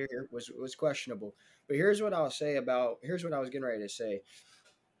in the year was questionable. But here's what I'll say about. Here's what I was getting ready to say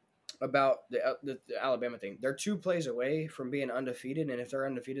about the Alabama thing. They're 2 plays away from being undefeated, and if they're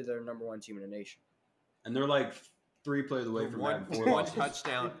undefeated, they're the number 1 team in the nation. And they're like 3 plays away from having 4 losses. One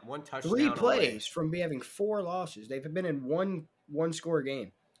touchdown. 3 plays from having 4 losses. They've been in one score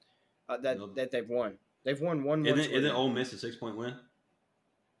game that they've won. They've won one. Isn't Ole Miss a 6-point win?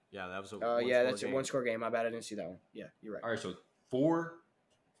 Yeah, that was a that's a 1-score game. My bad, I didn't see that one. Yeah, you're right. All right, so 4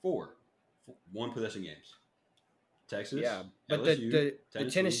 1-possession games. Texas, yeah, but LSU, the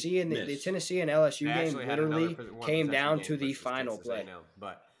Tennessee and the Tennessee and LSU game literally came down to the final play.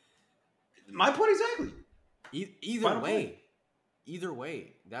 But my point exactly. Either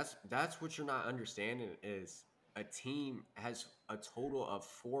way, that's what you're not understanding is a team has a total of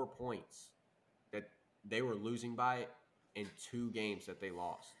 4 points that they were losing by in 2 games that they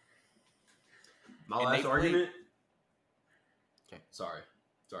lost. My last argument. Okay. Sorry.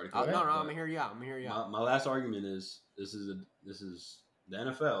 No, I'm gonna hear you out. My last argument is this is the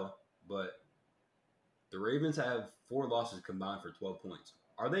NFL, but the Ravens have 4 losses combined for 12 points.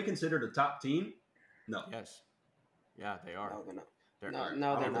 Are they considered a top team? No. Yes. Yeah, they are. They're not.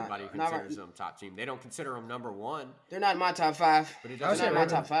 Everybody considers them top team. They don't consider them number 1. They're not in my top 5. But they're not in my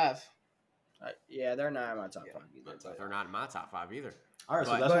top 5. Yeah, they're not in my top 5 either. They're not in my top 5 either. All right,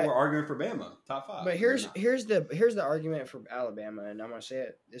 so that's what we're arguing for Bama, top 5. But here's the argument for Alabama, and I'm gonna say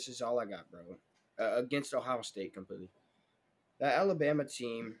it. This is all I got, bro. Against Ohio State completely. That Alabama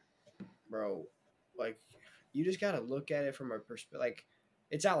team, bro, like you just gotta look at it from a perspective. Like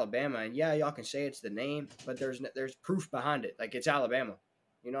it's Alabama, and yeah, y'all can say it's the name, but there's proof behind it. Like it's Alabama.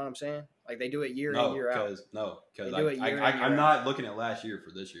 You know what I'm saying? Like they do it year in, year out. Because I'm not looking at last year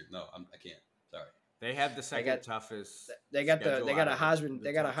for this year. No, I can't. Sorry. They have the second toughest. They got a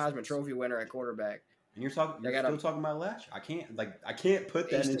Heisman Trophy winner at quarterback. And you're still talking about last year. I can't put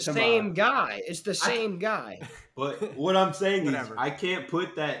that into the same guy. It's the same guy. But what I'm saying is I can't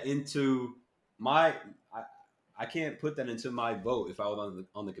put that into my I can't put that into my vote if I was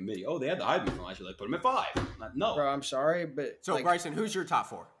on the committee. Oh, they had the Heisman from last year. Like put them at 5. No, bro. I'm sorry, but so Bryson, who's your top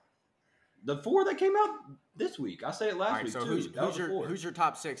 4? The 4 that came out this week. I said it last week so too. Who's your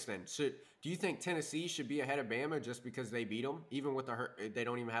top 6 then? Do you think Tennessee should be ahead of Bama just because they beat them, even with they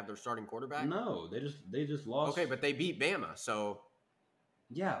don't even have their starting quarterback? No, they just lost. Okay, but they beat Bama, so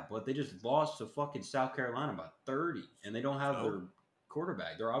yeah, but they just lost to fucking South Carolina by 30, and they don't have their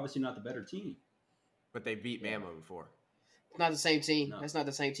quarterback. They're obviously not the better team. But they beat Bama before. Not the same team. No. That's not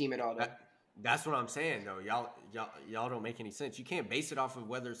the same team at all. That's what I'm saying, though. Y'all don't make any sense. You can't base it off of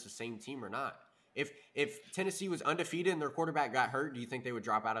whether it's the same team or not. If Tennessee was undefeated and their quarterback got hurt, do you think they would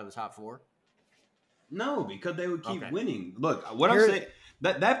drop out of the top 4? No, because they would keep Okay. winning. Look, what I'm saying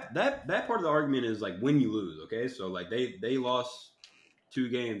that part of the argument is like when you lose. Okay, so like they lost 2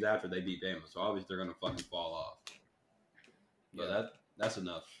 games after they beat Bama, so obviously they're gonna fucking fall off. But that's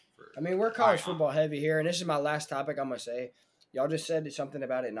enough. I mean, we're college football heavy here, and this is my last topic I'm gonna say. Y'all just said something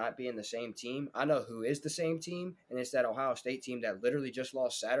about it not being the same team. I know who is the same team, and it's that Ohio State team that literally just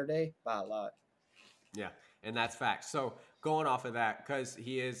lost Saturday by a lot. Yeah, and that's fact. So going off of that, because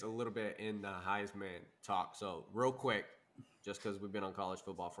he is a little bit in the Heisman talk. So real quick, just because we've been on college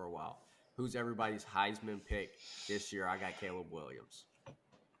football for a while, who's everybody's Heisman pick this year? I got Caleb Williams.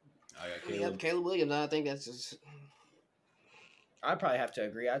 I got Caleb. Caleb Williams. I think that's just. I'd probably have to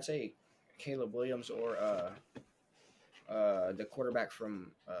agree. I'd say Caleb Williams or the quarterback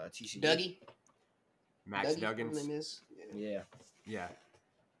from TCU. Dougie. Max Duggins. Yeah.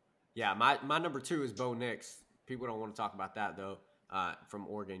 Yeah, my number 2 is Bo Nix. People don't want to talk about that, though. From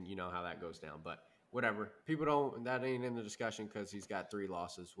Oregon, you know how that goes down. But whatever. People don't – that ain't in the discussion because he's got 3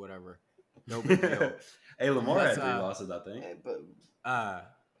 losses, whatever. No big deal. Hey, Lamar had 3 losses, I think.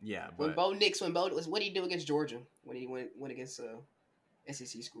 Yeah, but when Bo Nix, what did he do against Georgia when he went against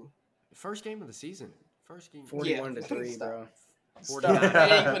SEC school? First game of the season. First game. 41-3, bro. 49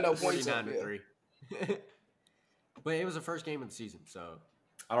 They ain't put no points up. 49-3. But it was the first game of the season, so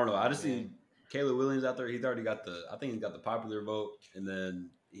I don't know. I just see Caleb Williams out there. He's already got I think he's got the popular vote, and then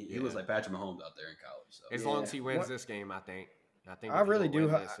he was like Patrick Mahomes out there in college. So. As long as he wins this game, I think I really do.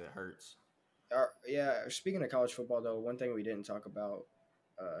 This, it hurts. Speaking of college football, though, one thing we didn't talk about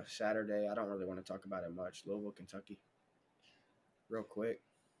Saturday, I don't really want to talk about it much. Louisville, Kentucky. Real quick.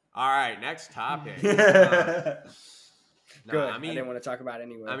 All right, next topic. Good. I didn't want to talk about it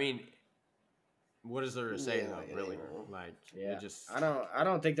anyway. I mean, what is there to say though? Really, like, I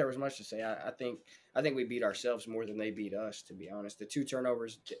don't think there was much to say. I think we beat ourselves more than they beat us. To be honest, the 2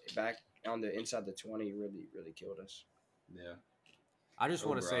 turnovers back on the inside the 20 really killed us. Yeah. I just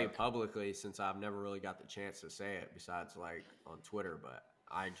want to say publicly, since I've never really got the chance to say it besides like on Twitter, but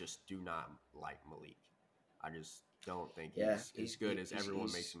I just do not like Malik. I just don't think he's good as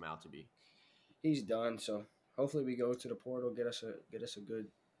everyone makes him out to be. He's done. So hopefully we go to the portal, get us a good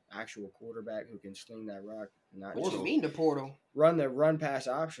actual quarterback who can sling that rock. What do you mean the portal? Run the run pass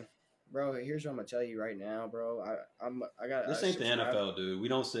option, bro. Here's what I'm gonna tell you right now, bro. I got this ain't the NFL, dude. We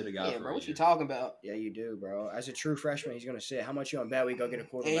don't sit a guy. Yeah, bro. What you talking about? Yeah, you do, bro. As a true freshman, he's gonna sit. How much you gonna bet we go get a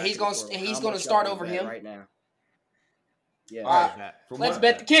quarterback? And he's gonna start over him right now. Yeah. All right. Let's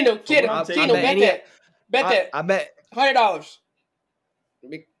bet the Kendall. Bet that. I bet $100.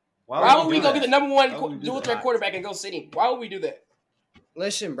 Why would we go get the number 1 dual threat quarterback and go sit him? Why would we do that?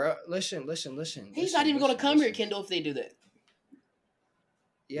 Listen, bro. Listen. He's not even going to come here, Kendall, if they do that.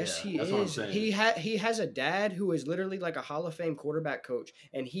 Yes, he is. He has a dad who is literally like a Hall of Fame quarterback coach,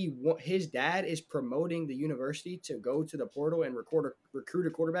 and his dad is promoting the university to go to the portal and recruit a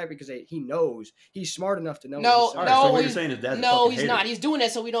quarterback because he knows he's smart enough to know. No, so what you're saying is dad's he's not. He's doing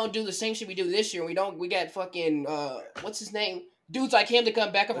that so we don't do the same shit we do this year. We got fucking what's his name? Dudes like him to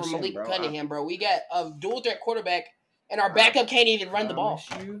come back up from Malik Cunningham, bro. We got a dual threat quarterback, and our backup can't even run the ball.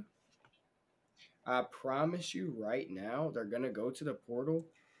 I promise you right now, they're gonna go to the portal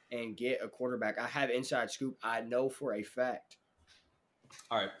and get a quarterback. I have inside scoop. I know for a fact.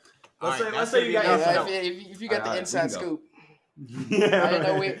 All right. Let's say you got if you got the inside scoop. Yeah, I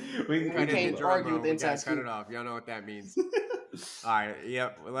know we can't argue with the inside scoop. Cut it off. Y'all know what that means. All right.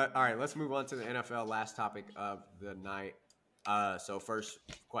 Yep. All right. Let's move on to the NFL. Last topic of the night. So first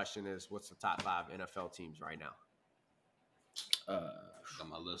question is, what's the top 5 NFL teams right now? Got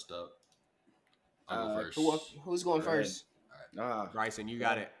my list up. I'll go first. Who's going first? All right. Bryson, you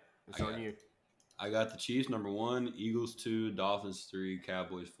got it. It's on you. I got the Chiefs number 1, Eagles 2, Dolphins 3,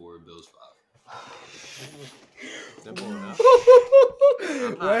 Cowboys 4, Bills 5. Simple enough.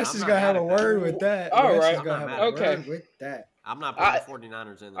 Wes is gonna have a word with that. All right. Okay. With that. I'm not putting the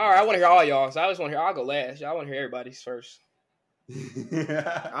 49ers in there. All right, I want to hear all y'all. So I just want to hear. I'll go last. I want to hear everybody's first.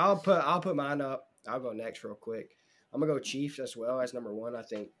 I'll put mine up. I'll go next real quick. I'm gonna go Chiefs as well as number 1. I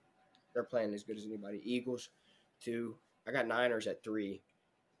think they're playing as good as anybody. Eagles 2. I got Niners at 3.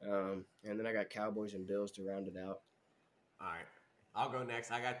 And then I got Cowboys and Bills to round it out. All right, I'll go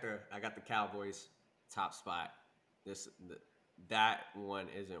next. I got the Cowboys top spot. That one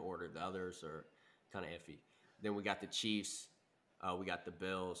isn't ordered. The others are kind of iffy. Then we got the Chiefs. We got the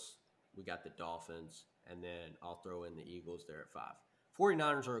Bills. We got the Dolphins. And then I'll throw in the Eagles there at 5.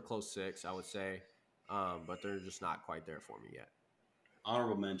 49ers are a close 6, I would say. But they're just not quite there for me yet.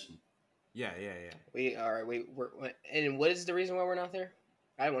 Honorable mention. Yeah. All right. And what is the reason why we're not there?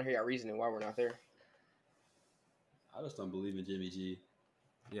 I don't want to hear your reasoning why we're not there. I just don't believe in Jimmy G.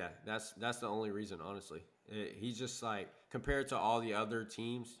 Yeah, that's the only reason, honestly. He's just like, compared to all the other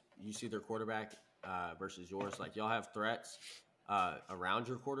teams, you see their quarterback versus yours. Like, y'all have threats around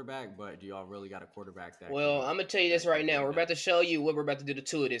your quarterback, but do y'all really got a quarterback that? Well, I'm gonna tell you this right now. We're about to show you what we're about to do to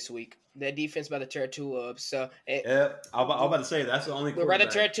Tua this week. That defense about to tear Tua up. So, yeah, I'm about to say that's the only. We're about to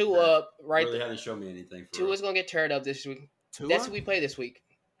tear Tua up. Right, really hasn't shown me anything. Tua's gonna get teared up this week. Tua? That's who we play this week.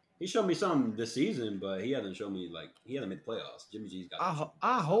 He showed me something this season, but he hasn't shown me he hasn't made the playoffs. Jimmy G's got.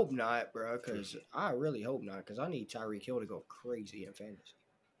 I hope not, bro. Because I really hope not. Because I need Tyreek Hill to go crazy in fantasy.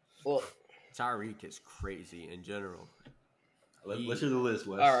 Well, Tyreek is crazy in general. Let's hear the list,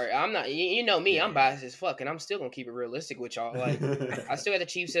 Wes. All right, I'm not. You know me, I'm biased as fuck, and I'm still gonna keep it realistic with y'all. Like, I still got the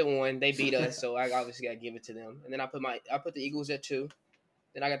Chiefs at 1. They beat us, so I obviously gotta give it to them. And then I put the Eagles at 2.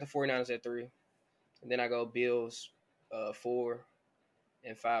 Then I got the 49ers at 3. And then I go Bills 4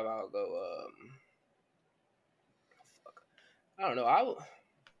 and 5. I'll go. I don't know.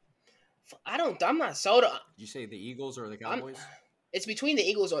 I'm not sold. Did you say the Eagles or the Cowboys? It's between the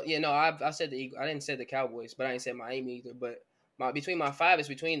Eagles. I said the Eagles. I didn't say the Cowboys, but I didn't say Miami either. But between my 5 is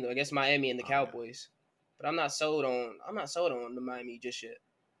between I guess Miami and the Cowboys. Yeah. But I'm not sold on the Miami just yet.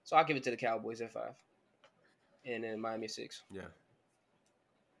 So I'll give it to the Cowboys at 5, and then Miami 6. Yeah,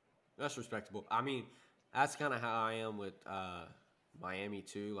 that's respectable. I mean, that's kind of how I am with Miami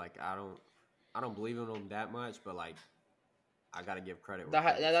too. Like, I don't believe in them that much, but like, I gotta give credit.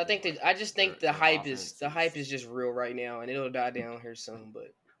 I just think the hype is just real right now, and it'll die down here soon.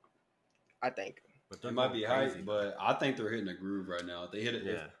 But I think. But it might be hype, but I think they're hitting a groove right now. If they hit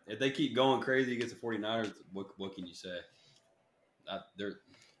it, if they keep going crazy against the 49ers, what can you say?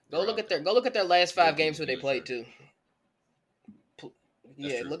 Go look at their last 5 games where they played too.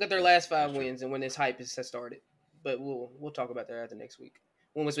 Yeah, look at their last 5 wins and when this hype has started. But we'll talk about that after next week.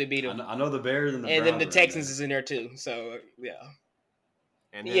 Once we beat them, I know the Bears and then the Texans is in there too. So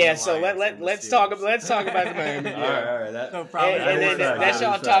yeah. So let's talk about the Miami. All right. That's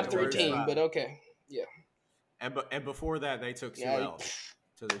y'all top 3 team. But okay. Yeah. And before that, they took some L's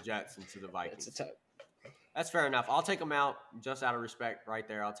to the Jets and to the Vikings. That's fair enough. I'll take them out just out of respect. Right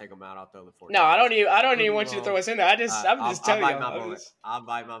there, I'll take them out. I'll throw the 49. No, I don't even want you to throw us in there. I'm just telling you. I'll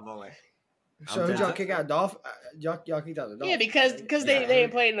bite my bullet. So did y'all kick out Dolph? Y'all kicked out the Dolphins? Yeah, because they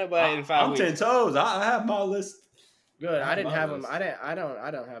ain't played nobody in 5 weeks. I'm 10 toes. I have my list. Good. I didn't have them. I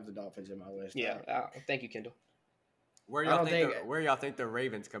don't have the Dolphins in my list. Yeah. Thank you, Kendall. Where y'all think the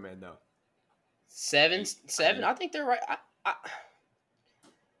Ravens come in though? 7. I think they're right.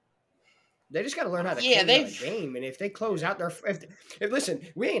 They just got to learn how to close out a game, and if they close out their if listen,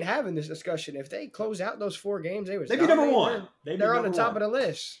 we ain't having this discussion. If they close out those 4 games, they be number 1. They're on the top of the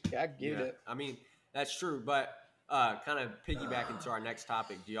list. Yeah, I get it. I mean, that's true, but kind of piggybacking to our next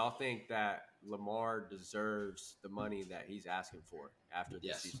topic, do y'all think that Lamar deserves the money that he's asking for after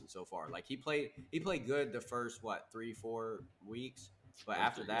this season so far? Like, he played good the first 3-4 weeks, but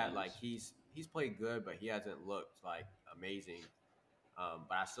after that, like he's played good, but he hasn't looked like amazing.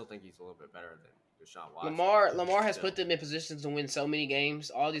 But I still think he's a little bit better than Deshaun Watson. Lamar has put them in positions to win so many games.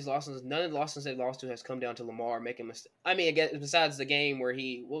 All these losses, none of the losses they've lost to has come down to Lamar making mistakes. I mean, again, besides the game where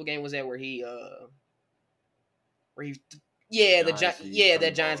what game was that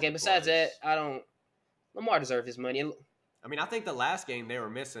the Giants game. Besides that, Lamar deserves his money. I mean, I think the last game they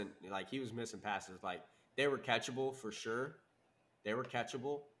were missing, he was missing passes. Like, they were catchable for sure. They were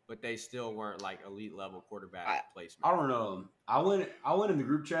catchable, but they still weren't elite level quarterback placement. I don't know. I went in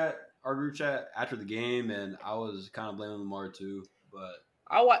the our group chat after the game, and I was kind of blaming Lamar too. But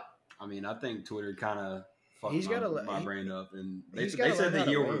I mean, I think Twitter kind of fucked my brain up, and they said that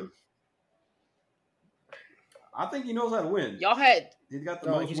he over. I think he knows how to win. He's got the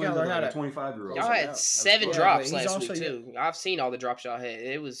most wins of a 25-year-old. Y'all had 7 drops last week too. I've seen all the drops y'all had.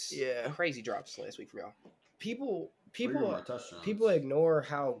 It was crazy drops last week for y'all. People ignore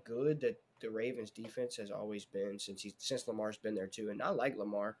how good the Ravens defense has always been since Lamar's been there too, and I like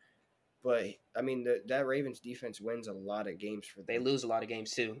Lamar, but I mean that Ravens defense wins a lot of games for them. They lose a lot of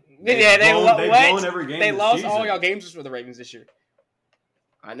games too. They've blown every game. They lost all y'all games for the Ravens this year.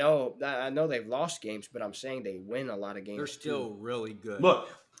 I know they've lost games, but I'm saying they win a lot of games. They're still really good. Look,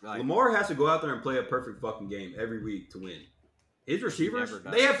 Lamar has to go out there and play a perfect fucking game every week to win. His receivers,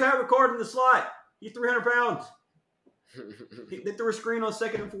 they have Pat Ricard in the slot. He's 300 pounds. They threw a screen on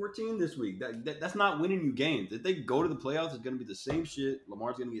 2nd and 14 this week. That's not winning you games. If they go to the playoffs, it's going to be the same shit.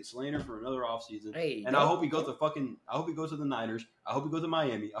 Lamar's going to get slain for another offseason. And I hope he goes to I hope he goes to the Niners. I hope he goes to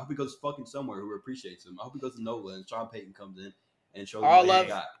Miami. I hope he goes fucking somewhere who appreciates him. I hope he goes to Nola and Sean Payton comes in. and show All them what love.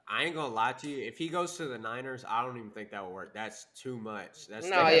 he got. I ain't gonna lie to you. If he goes to the Niners, I don't even think that will work. That's too much. That's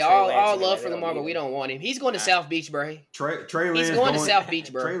No, They yeah, got Trey Lance all anyway. love They for don't Lamar, need but we him. don't want him. He's going to South Beach, bro. Trey Lance He's going to South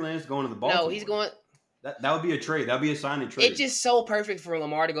Beach, bro. Trey Lance going to the Baltimore. No, he's going. That would be a trade. That would be a sign and trade. It's just so perfect for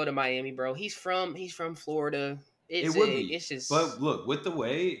Lamar to go to Miami, bro. He's from Florida. It would be. It's just. But look, with the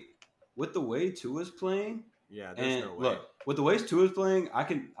way Tua's playing, yeah. There's no way. Look, with the way Tua's playing, I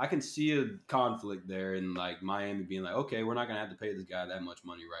can see a conflict there in like Miami being like, okay, we're not gonna have to pay this guy that much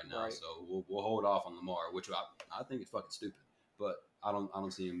money right now, Right. so we'll hold off on Lamar, which I think is fucking stupid. But I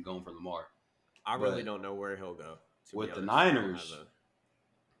don't see him going for Lamar. I really don't know where he'll go. With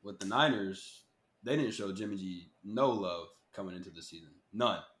the Niners, they didn't show Jimmy G no love coming into the season,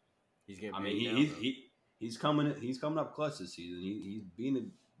 none. He's getting. I paid mean, now, he's coming up clutch this season. He's being a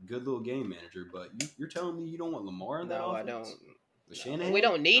good little game manager. But you're telling me you don't want Lamar in that No, I offense? don't. With Shanahan? We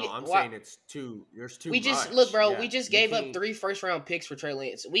don't need No, it. I'm Why- saying it's too. There's too. We just much. look, bro. Yeah, We just you gave up can't- 3 first-round picks for Trey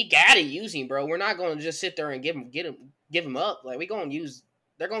Lance. We gotta use him, bro. We're not going to just sit there and give him up. Like we gonna use.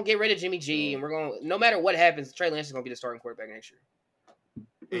 They're gonna get rid of Jimmy G, and we're going. No matter what happens, Trey Lance is gonna be the starting quarterback next year.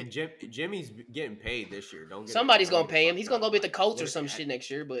 And Jimmy's getting paid this year. Somebody's don't gonna get pay him. fucked He's gonna up. go be the Colts or Like, some shit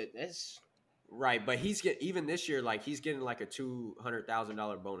next year. But that's right. But even this year, like he's getting like a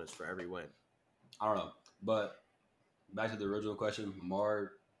 $200,000 bonus for every win. I don't know. But back to the original question,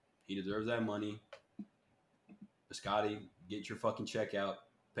 Lamar, he deserves that money. Scotty, get your fucking check out,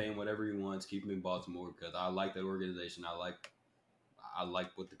 pay him whatever he wants, keep him in Baltimore because I like that organization. I like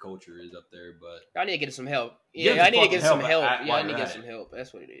what the culture is up there, but I need to get some help. Get Yeah, him I need to fucking get some help help. Yeah, I while need to you're get at some it. help.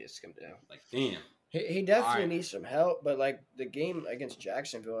 That's what it is. Come down. like, damn. He definitely Alright. needs some help, but like the game against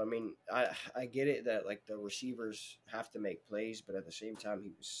Jacksonville, I mean, I get it that like the receivers have to make plays, but at the same time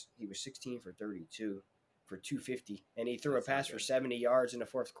he was 16 for 32 for 250, and he threw That's a pass not for good. 70 yards in the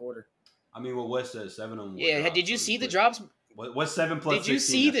fourth quarter. I mean, what Wes said, 7 on 1. Yeah. Did you see the drops? What's 7 plus Did you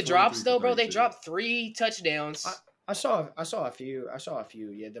 16? see the That's drops 23 though, for bro? They 32. dropped 3 touchdowns. I saw a few.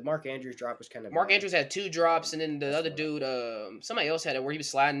 Yeah, the Mark Andrews drop was kind of Mark bad. Andrews had 2 drops, and then the other dude, somebody else had it where he was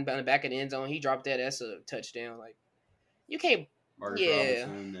sliding down the back of the end zone. He dropped that. That's a touchdown. Like you can't. Marcus Yeah.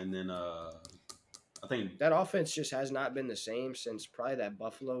 Robinson, and then I think That offense just has not been the same since probably that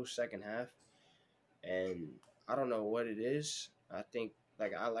Buffalo second half, and I don't know what it is. I think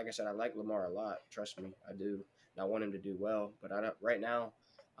like I said, I like Lamar a lot. Trust me, I do. And I want him to do well, but I don't, right now,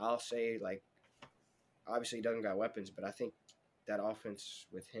 I'll say like obviously he doesn't got weapons, but I think that offense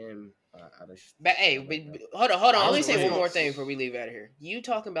with him, I just. But hey, hold on. I Let me was say one waiting. more thing before we leave out of here. You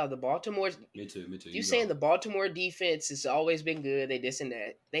talking about the Baltimore? me too. You saying the Baltimore defense has always been good? They this and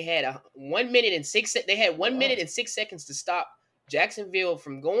that. They had 1 minute and 6. They had 1 minute and 6 seconds to stop Jacksonville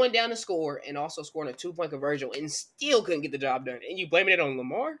from going down to score and also scoring a 2-point conversion and still couldn't get the job done. And you blaming it on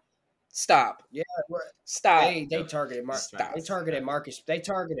Lamar? Stop. Yeah, Stop. they targeted Stop. They targeted Marcus. They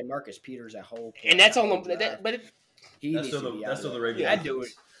targeted Marcus Peters that whole. And that's on whole them. drive. But He That's needs still to be the out that's of still the there.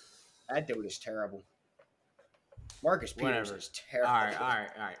 Ravens. That dude is terrible. Marcus Peters Whatever. is terrible. All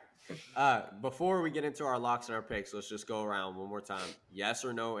right. Before we get into our locks and our picks, let's just go around one more time. Yes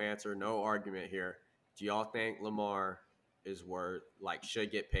or no answer, no argument here. Do y'all think Lamar is worth, like, should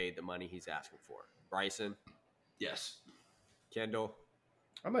get paid the money he's asking for? Bryson, Yes. Kendall,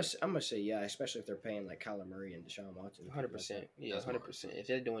 I'm gonna say yeah, especially if they're paying like Kyler Murray and Deshaun Watson. 100%. Yeah, That's 100%. If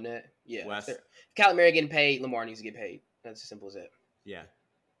they're doing that, yeah. Wes? If Kyler Murray getting paid, Lamar needs to get paid. That's as simple as that. yeah.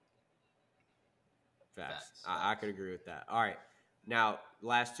 Facts. I could agree with that. All right. Now,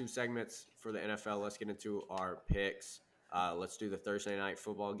 last 2 segments for the NFL. Let's get into our picks. Let's do the Thursday night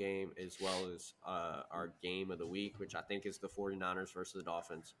football game as well as our game of the week, which I think is the 49ers versus the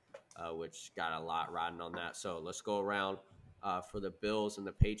Dolphins, which got a lot riding on that. So let's go around for the Bills and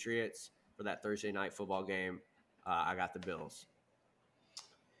the Patriots for that Thursday night football game. I got the Bills.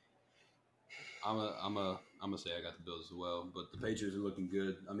 I'm gonna say I got the Bills as well, but the Patriots are looking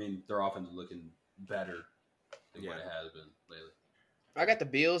good. I mean, their offense is looking better than what it has been lately. I got the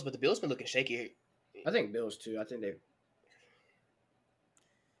Bills, but the Bills been looking shaky. I think Bills too. I think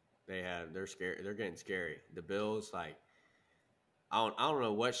They're scary. They're getting scary. The Bills, like, I don't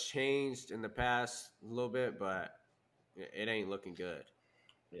know what's changed in the past a little bit, but it ain't looking good.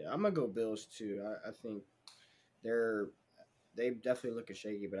 Yeah, I'm gonna go Bills too. I think they definitely looking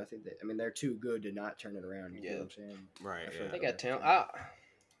shaky, but I think they're too good to not turn it around. You know what I'm saying? Right. I feel Yeah. They got talent.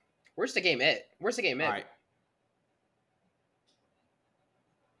 Where's the game at? All right.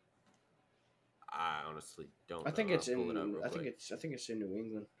 I honestly don't. I think know. it's I'll pull it up in. real I think quick. it's in New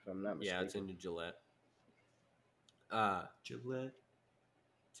England. If I'm not mistaken. Yeah, it's in Gillette. Gillette.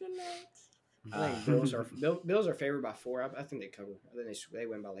 I think Bills are favored by 4. I think they cover. I think they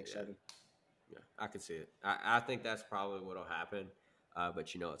win by like 7. Yeah, I can see it. I think that's probably what'll happen. But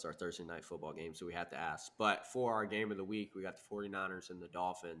it's our Thursday night football game, so we have to ask. But for our game of the week, we got the 49ers and the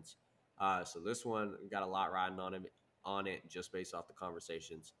Dolphins. So this one, we got a lot riding on it just based off the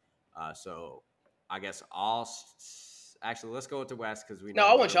conversations. So I guess actually, let's go with the West because we know. No,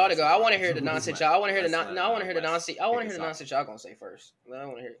 I want y'all to go. I want to hear the nonsense. I want to hear the I want to hear the nonsense. I want to hear the nonsense y'all gonna say first. I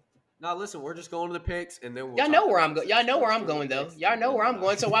want to hear. No, listen, we're just going to the picks, and then y'all know where I'm going. Y'all know where I'm going though. Y'all know where I'm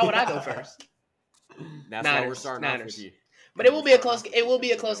going. So why would I go first? That's why we're starting off with you. But it will be a close. It will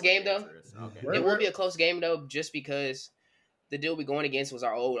be a close game though. Okay. It will be a close game though, just because the dude we going against was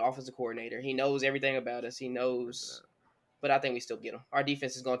our old offensive coordinator. He knows everything about us. He knows. But I think we still get him. Our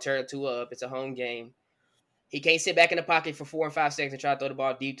defense is going to tear Tua up. It's a home game. He can't sit back in the pocket for 4 and 5 seconds and try to throw the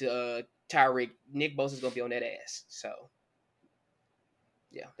ball deep to Tyreek. Nick Bosa's going to be on that ass. So,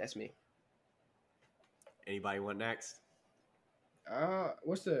 yeah, that's me. Anybody want next?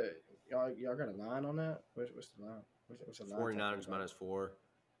 What's the y'all got a line on that? What's the line? What's the line? 49ers -4.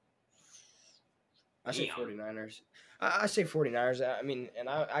 I say 49ers. I say 49ers. I mean, and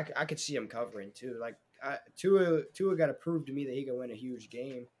I could see him covering too. Like Tua got to prove to me that he can win a huge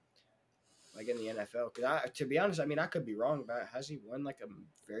game, like in the NFL. Because to be honest, I mean, I could be wrong, but has he won like a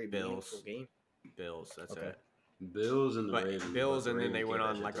very meaningful game? Bills. That's it. Bills and the Ravens. Bills, and then they went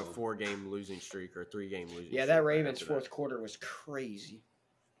on like a 4-game losing streak or 3-game losing streak. Yeah, that Ravens fourth quarter was crazy.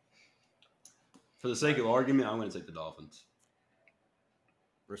 For the sake of argument, I'm going to take the Dolphins.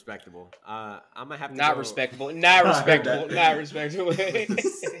 Respectable. I'm gonna have to not go... respectable. Not respectable. Not respectable.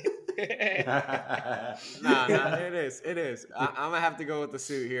 Nah, it is. I'm gonna have to go with the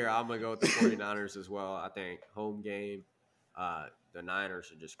suit here. I'm gonna go with the 49ers as well. I think home game. The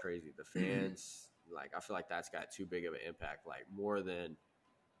Niners are just crazy. The fans, like, I feel like that's got too big of an impact. Like more than,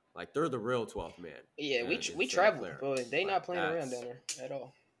 like, they're the real 12th man. Yeah, we travel, but they not playing around down there at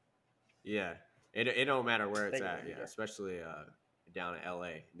all. Yeah, it don't matter where it's at. Yeah, especially down in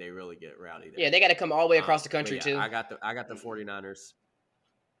LA, they really get rowdy there. Yeah, they got to come all the way across the country too. I got the 49ers.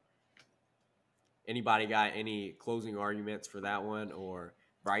 Anybody got any closing arguments for that one, or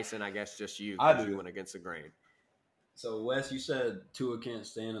Bryson? I guess just you. I do. You went against the grain. So Wes, you said Tua can't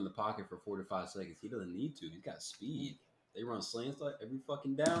stand in the pocket for 4 to 5 seconds. He doesn't need to. He's got speed. They run slants like every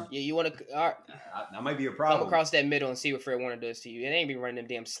fucking down. Yeah, you want to? That might be a problem. Come across that middle and see what Fred Warner does to you. It ain't be running them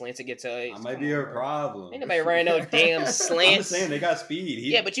damn slants to get to. That might be a problem. Ain't nobody running no damn slants. I'm just saying they got speed.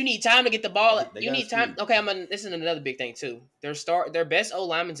 Yeah, but you need time to get the ball. They you need time. Speed. Okay, this is another big thing too. Their best O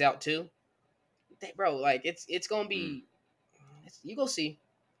lineman's out too. Bro, like it's gonna be. You go see.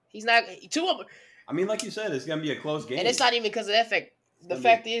 He's not two of them. I mean, like you said, it's gonna be a close game, and it's not even because of that fact. The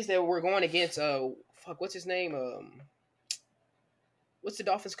fact is that we're going against what's his name? What's the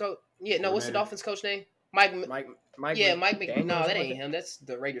Dolphins coach? Yeah, no, what's the Dolphins coach name? Mike. Yeah, Mike. No, that ain't him. That's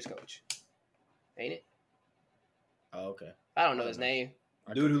the Raiders coach. Ain't it? Oh, okay. I don't know his name.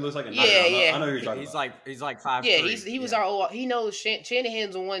 Dude who looks like a yeah. I know who you're talking about. He's like 5'3". Yeah, he was our old. He knows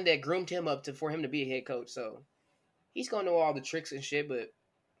Shanahan's the one that groomed him up for him to be a head coach. So he's gonna know all the tricks and shit. But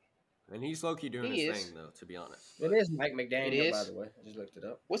and he's low key doing his thing though. To be honest, it is Mike McDaniel. By the way, I just looked it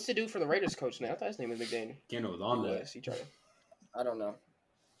up. What's the dude for the Raiders coach now? I thought his name was McDaniel. Kendall was on that. He tried. I don't know.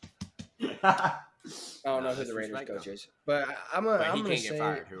 I don't know who the Raiders coach is, but I'm gonna say get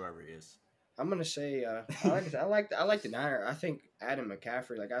fired, whoever he is. I'm gonna say I like the Niners. I think Adam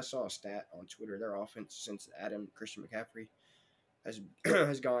McCaffrey. Like I saw a stat on Twitter, their offense since Christian McCaffrey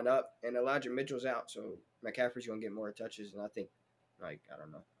has gone up, and Elijah Mitchell's out, so McCaffrey's gonna get more touches, and I think I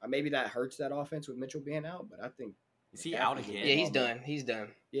don't know, maybe that hurts that offense with Mitchell being out, but I think is he out again? Yeah, he's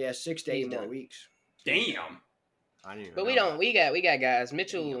done. Yeah, 6 to 8 more weeks. Damn. I didn't even but know we got guys.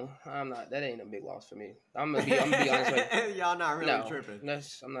 Mitchell, I'm not. That ain't a big loss for me. I'm gonna be honest with you. Y'all not really tripping.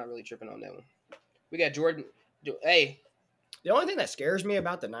 I'm not really tripping on that one. We got Jordan. Hey, the only thing that scares me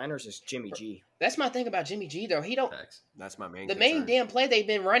about the Niners is Jimmy G. That's my thing about Jimmy G though. He don't. That's my main. The main damn play they've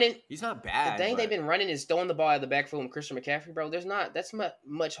been running. He's not bad. The thing they've been running is throwing the ball out of the backfield with Christian McCaffrey, bro. That's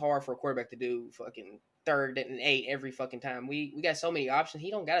much hard for a quarterback to do. Fucking 3rd and 8 every fucking time. We got so many options. He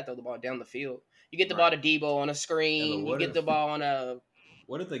don't gotta throw the ball down the field. You get the ball to Debo on a screen. You get the ball on a.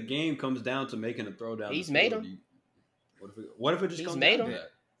 What if the game comes down to making a throw down? He's made him. What if it just comes down to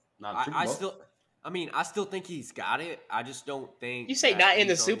that? I still think he's got it. I just don't think you say not in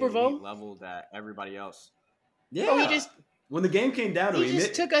the Super Bowl level that everybody else. Yeah, bro, when the game came down to him, he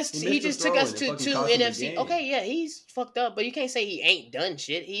just took us to 2 NFC. Okay, yeah, he's fucked up, but you can't say he ain't done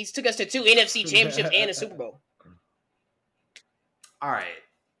shit. He's took us to 2 NFC championships and a Super Bowl. All right.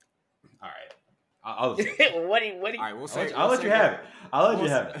 I'll what do you? All right, I'll let you have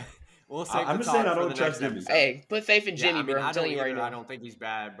it. We'll say I'm just saying I don't trust Jimmy. Hey, put faith in Jimmy, bro. I'm telling you right now. I don't think he's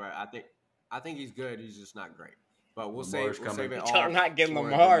bad, but I think I think he's good. He's just not great. But we'll Lamar's save it Y'all all. not getting for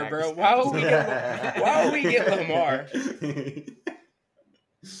the Lamar, next bro. Why would we episode. Why would we get Lamar?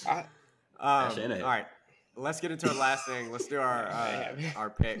 All right. Let's get into our last thing. Let's do our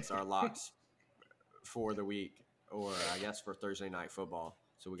picks, our locks for the week, or I guess for Thursday night football.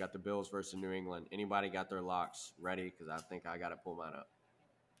 So we got the Bills versus New England. Anybody got their locks ready? Because I think I got to pull mine up.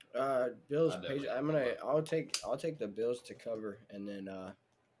 Bills. I'll take the Bills to cover, and then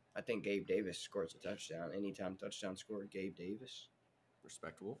I think Gabe Davis scores a touchdown. Anytime touchdown scorer, Gabe Davis.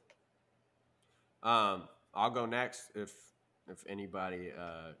 Respectable. I'll go next if anybody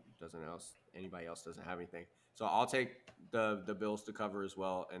anybody else doesn't have anything. So I'll take the Bills to cover as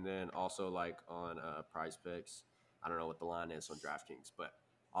well, and then also like on Prize Picks. I don't know what the line is on DraftKings, but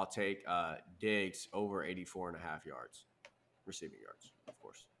I'll take Diggs over 84.5 yards, receiving yards, of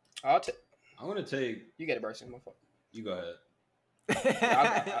course. I'm gonna take. You get it, Bryson. My fault. You go ahead.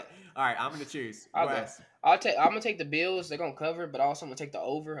 All right, I'm gonna choose. I'm gonna take the Bills. They're gonna cover, but also I'm gonna take the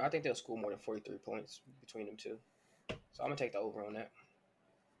over. I think they'll score more than 43 points between them two. So I'm gonna take the over on that.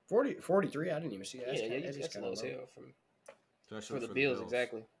 43. I didn't even see that. That's low as hell for the Bills.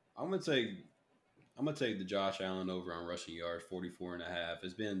 Exactly. I'm gonna take the Josh Allen over on rushing yards, 44.5. I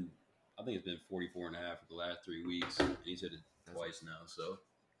think it's been 44.5 for the last 3 weeks, and he's hit it twice now. So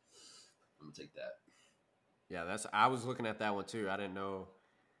I'm gonna take that. Yeah, I was looking at that one too. I didn't know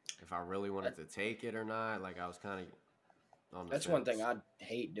if I really wanted to take it or not. Like I was kind of on the That's fence. one thing I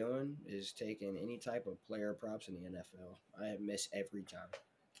hate doing is taking any type of player props in the NFL. I miss every time.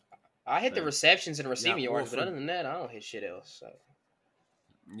 I hit the receptions and receiving yards, but other than that, I don't hit shit else. So.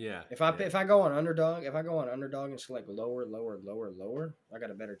 Yeah. If I go on underdog, and select lower, I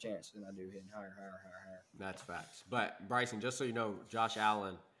got a better chance than I do hitting higher. That's facts. But Bryson, just so you know, Josh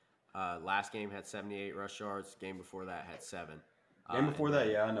Allen, last game had 78 rush yards. Game before that had 7. Game before that,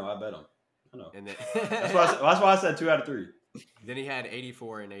 yeah, I know. I bet him. I know. And then that's why I said 2 out of 3. Then he had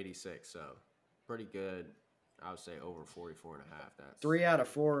 84 and 86, so pretty good. I would say over 44.5. That's 3 out of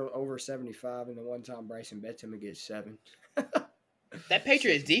 4 over 75, and the one time Bryson bets him and gets 7. That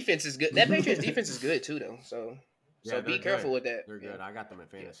Patriots defense is good. That Patriots defense is good too, though. So be careful with that. They're good. I got them in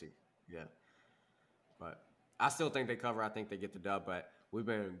fantasy. Yeah. But I still think they cover. I think they get the dub. But we've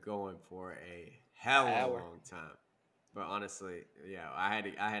been going for a hell of a long time. But honestly, yeah, I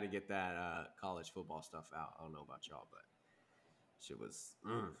had to get that college football stuff out. I don't know about y'all, but shit was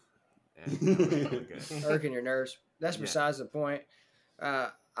really good. Irking your nerves. That's besides the point.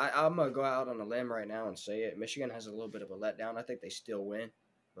 I'm going to go out on a limb right now and say it. Michigan has a little bit of a letdown. I think they still win.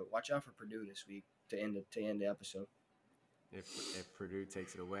 But watch out for Purdue this week to end the episode. If Purdue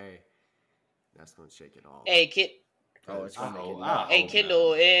takes it away, that's going to shake it all. Hey, Kid. Oh, it's going to make it. Hey,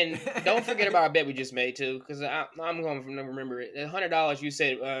 Kendall, and don't forget about our bet we just made, too, because I'm going to remember it. $100 you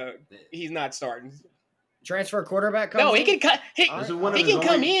said he's not starting. Transfer quarterback comes No, he in? can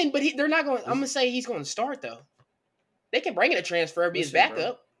come in, but they're not going. I'm going to say he's going to start, though. They can bring in a transfer, be his backup.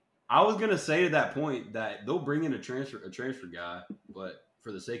 Bro. I was gonna say to that point that they'll bring in a transfer guy, but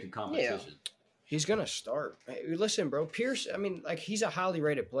for the sake of competition, he's gonna start. Hey, listen, bro, Pierce. I mean, like he's a highly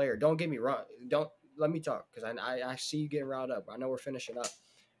rated player. Don't get me wrong. Don't let me talk because I see you getting riled up. I know we're finishing up.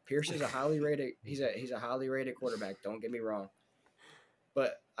 Pierce is a highly rated. He's a highly rated quarterback. Don't get me wrong.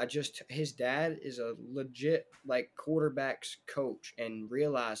 But his dad is a legit like quarterbacks coach and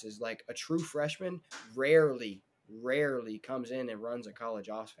realizes like a true freshman rarely comes in and runs a college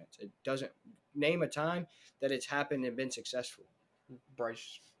offense. It doesn't name a time that it's happened and been successful.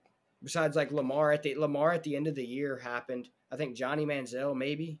 Bryce. Besides like Lamar at the end of the year happened. I think Johnny Manziel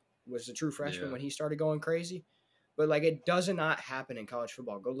maybe was the true freshman when he started going crazy. But like it does not happen in college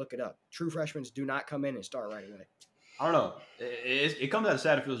football. Go look it up. True freshmen do not come in and start right away. I don't know. It comes out of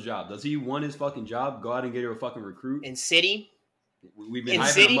Satterfield's job. Does he want his fucking job? Go out and get her a fucking recruit? In City? We've been in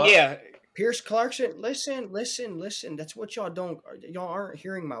City, yeah. Pierce Clarkson, listen. That's what y'all aren't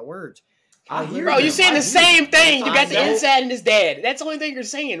hearing my words. Bro, you're saying the same thing. You got the inside and his dad. That's the only thing you're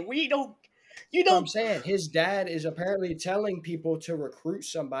saying. You don't. I'm saying his dad is apparently telling people to recruit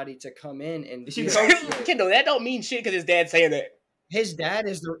somebody to come in and. Kendall, that don't mean shit because his dad's saying that. His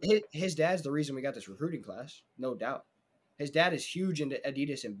dad's the reason we got this recruiting class, no doubt. His dad is huge into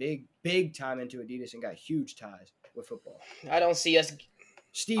Adidas and big time into Adidas and got huge ties with football. I don't see us.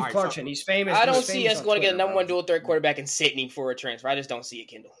 Steve Clarkson, he's famous. I don't see us going to get a number 1 dual threat quarterback in Sydney for a transfer. I just don't see it,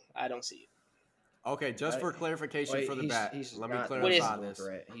 Kendall. I don't see it. Okay, just for clarification for the bet, let me clarify this.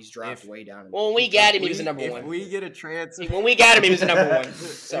 He's dropped way down. When we got him, he was the number 1. If we get a transfer, when we got him, he was the number 1.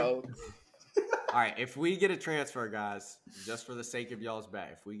 So, all right, if we get a transfer, guys, just for the sake of y'all's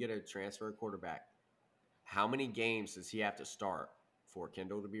bet, if we get a transfer quarterback, how many games does he have to start for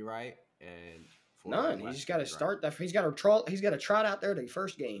Kendall to be right and for None. Wes He's just got to be start right. that. He's got to trot out there the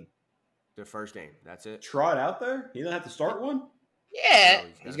first game. The first game. That's it. Trot out there? He doesn't have to start one? Yeah. No,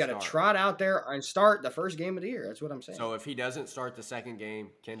 He's got to start. trot out there and start the first game of the year. That's what I'm saying. So if he doesn't start the second game,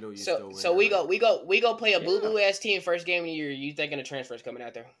 Kendall, you still win. So we go play a boo ass team first game of the year. You thinking the transfers coming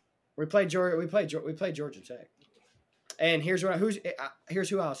out there? We played Georgia. We played Georgia Tech. And here's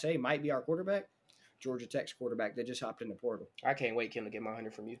who I'll say might be our quarterback. Georgia Tech's quarterback that just hopped in the portal. I can't wait, Kendall, to get my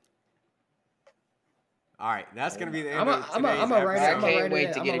 100 from you. All right, that's gonna be the end I'm of today's a episode. write I can't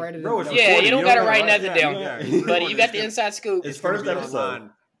wait to get it. Bro, it's Yeah, recorded. you don't gotta write nothing down. Yeah. But you got the inside scoop. It's gonna first be episode. online.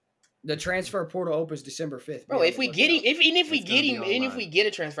 The transfer portal opens December 5th. Bro, if we get him, even if we It's gonna get be him, even if online. we get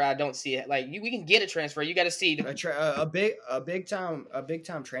a transfer, I don't see it. Like we can get a transfer. You got to see a big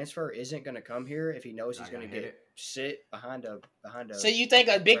time transfer isn't going to come here if he knows he's Not going to gonna hit get sit behind a. So you think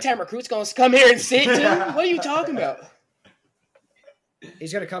a big time recruit's gonna come here and sit too? What are you talking about?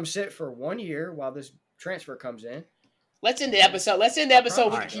 He's going to come sit for 1 year while this transfer comes in. Let's end the episode. We can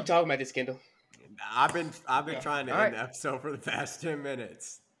Alright. keep talking about this, Kendall. I've been trying to All end right. the episode for the past 10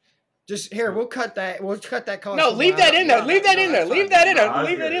 minutes. Just here, we'll cut that. We'll cut that. No, leave that in there. No, Leave that no, in there. that's Leave fine. that in there. No,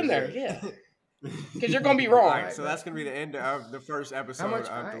 Leave that in there. that's Yeah, because you're gonna be wrong. All right, so that's going to be the end of the first episode much-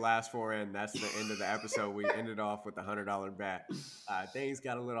 of all the right. last four in. That's the end of the episode. We ended off with the $100 bet. Things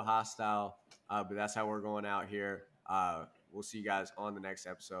got a little hostile, but that's how we're going out here. We'll see you guys on the next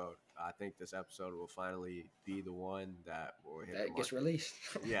episode. I think this episode will finally be the one that will hit the That gets market. released.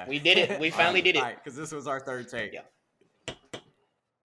 Yeah, We did it. We finally did it. Because this was our third take. Yeah.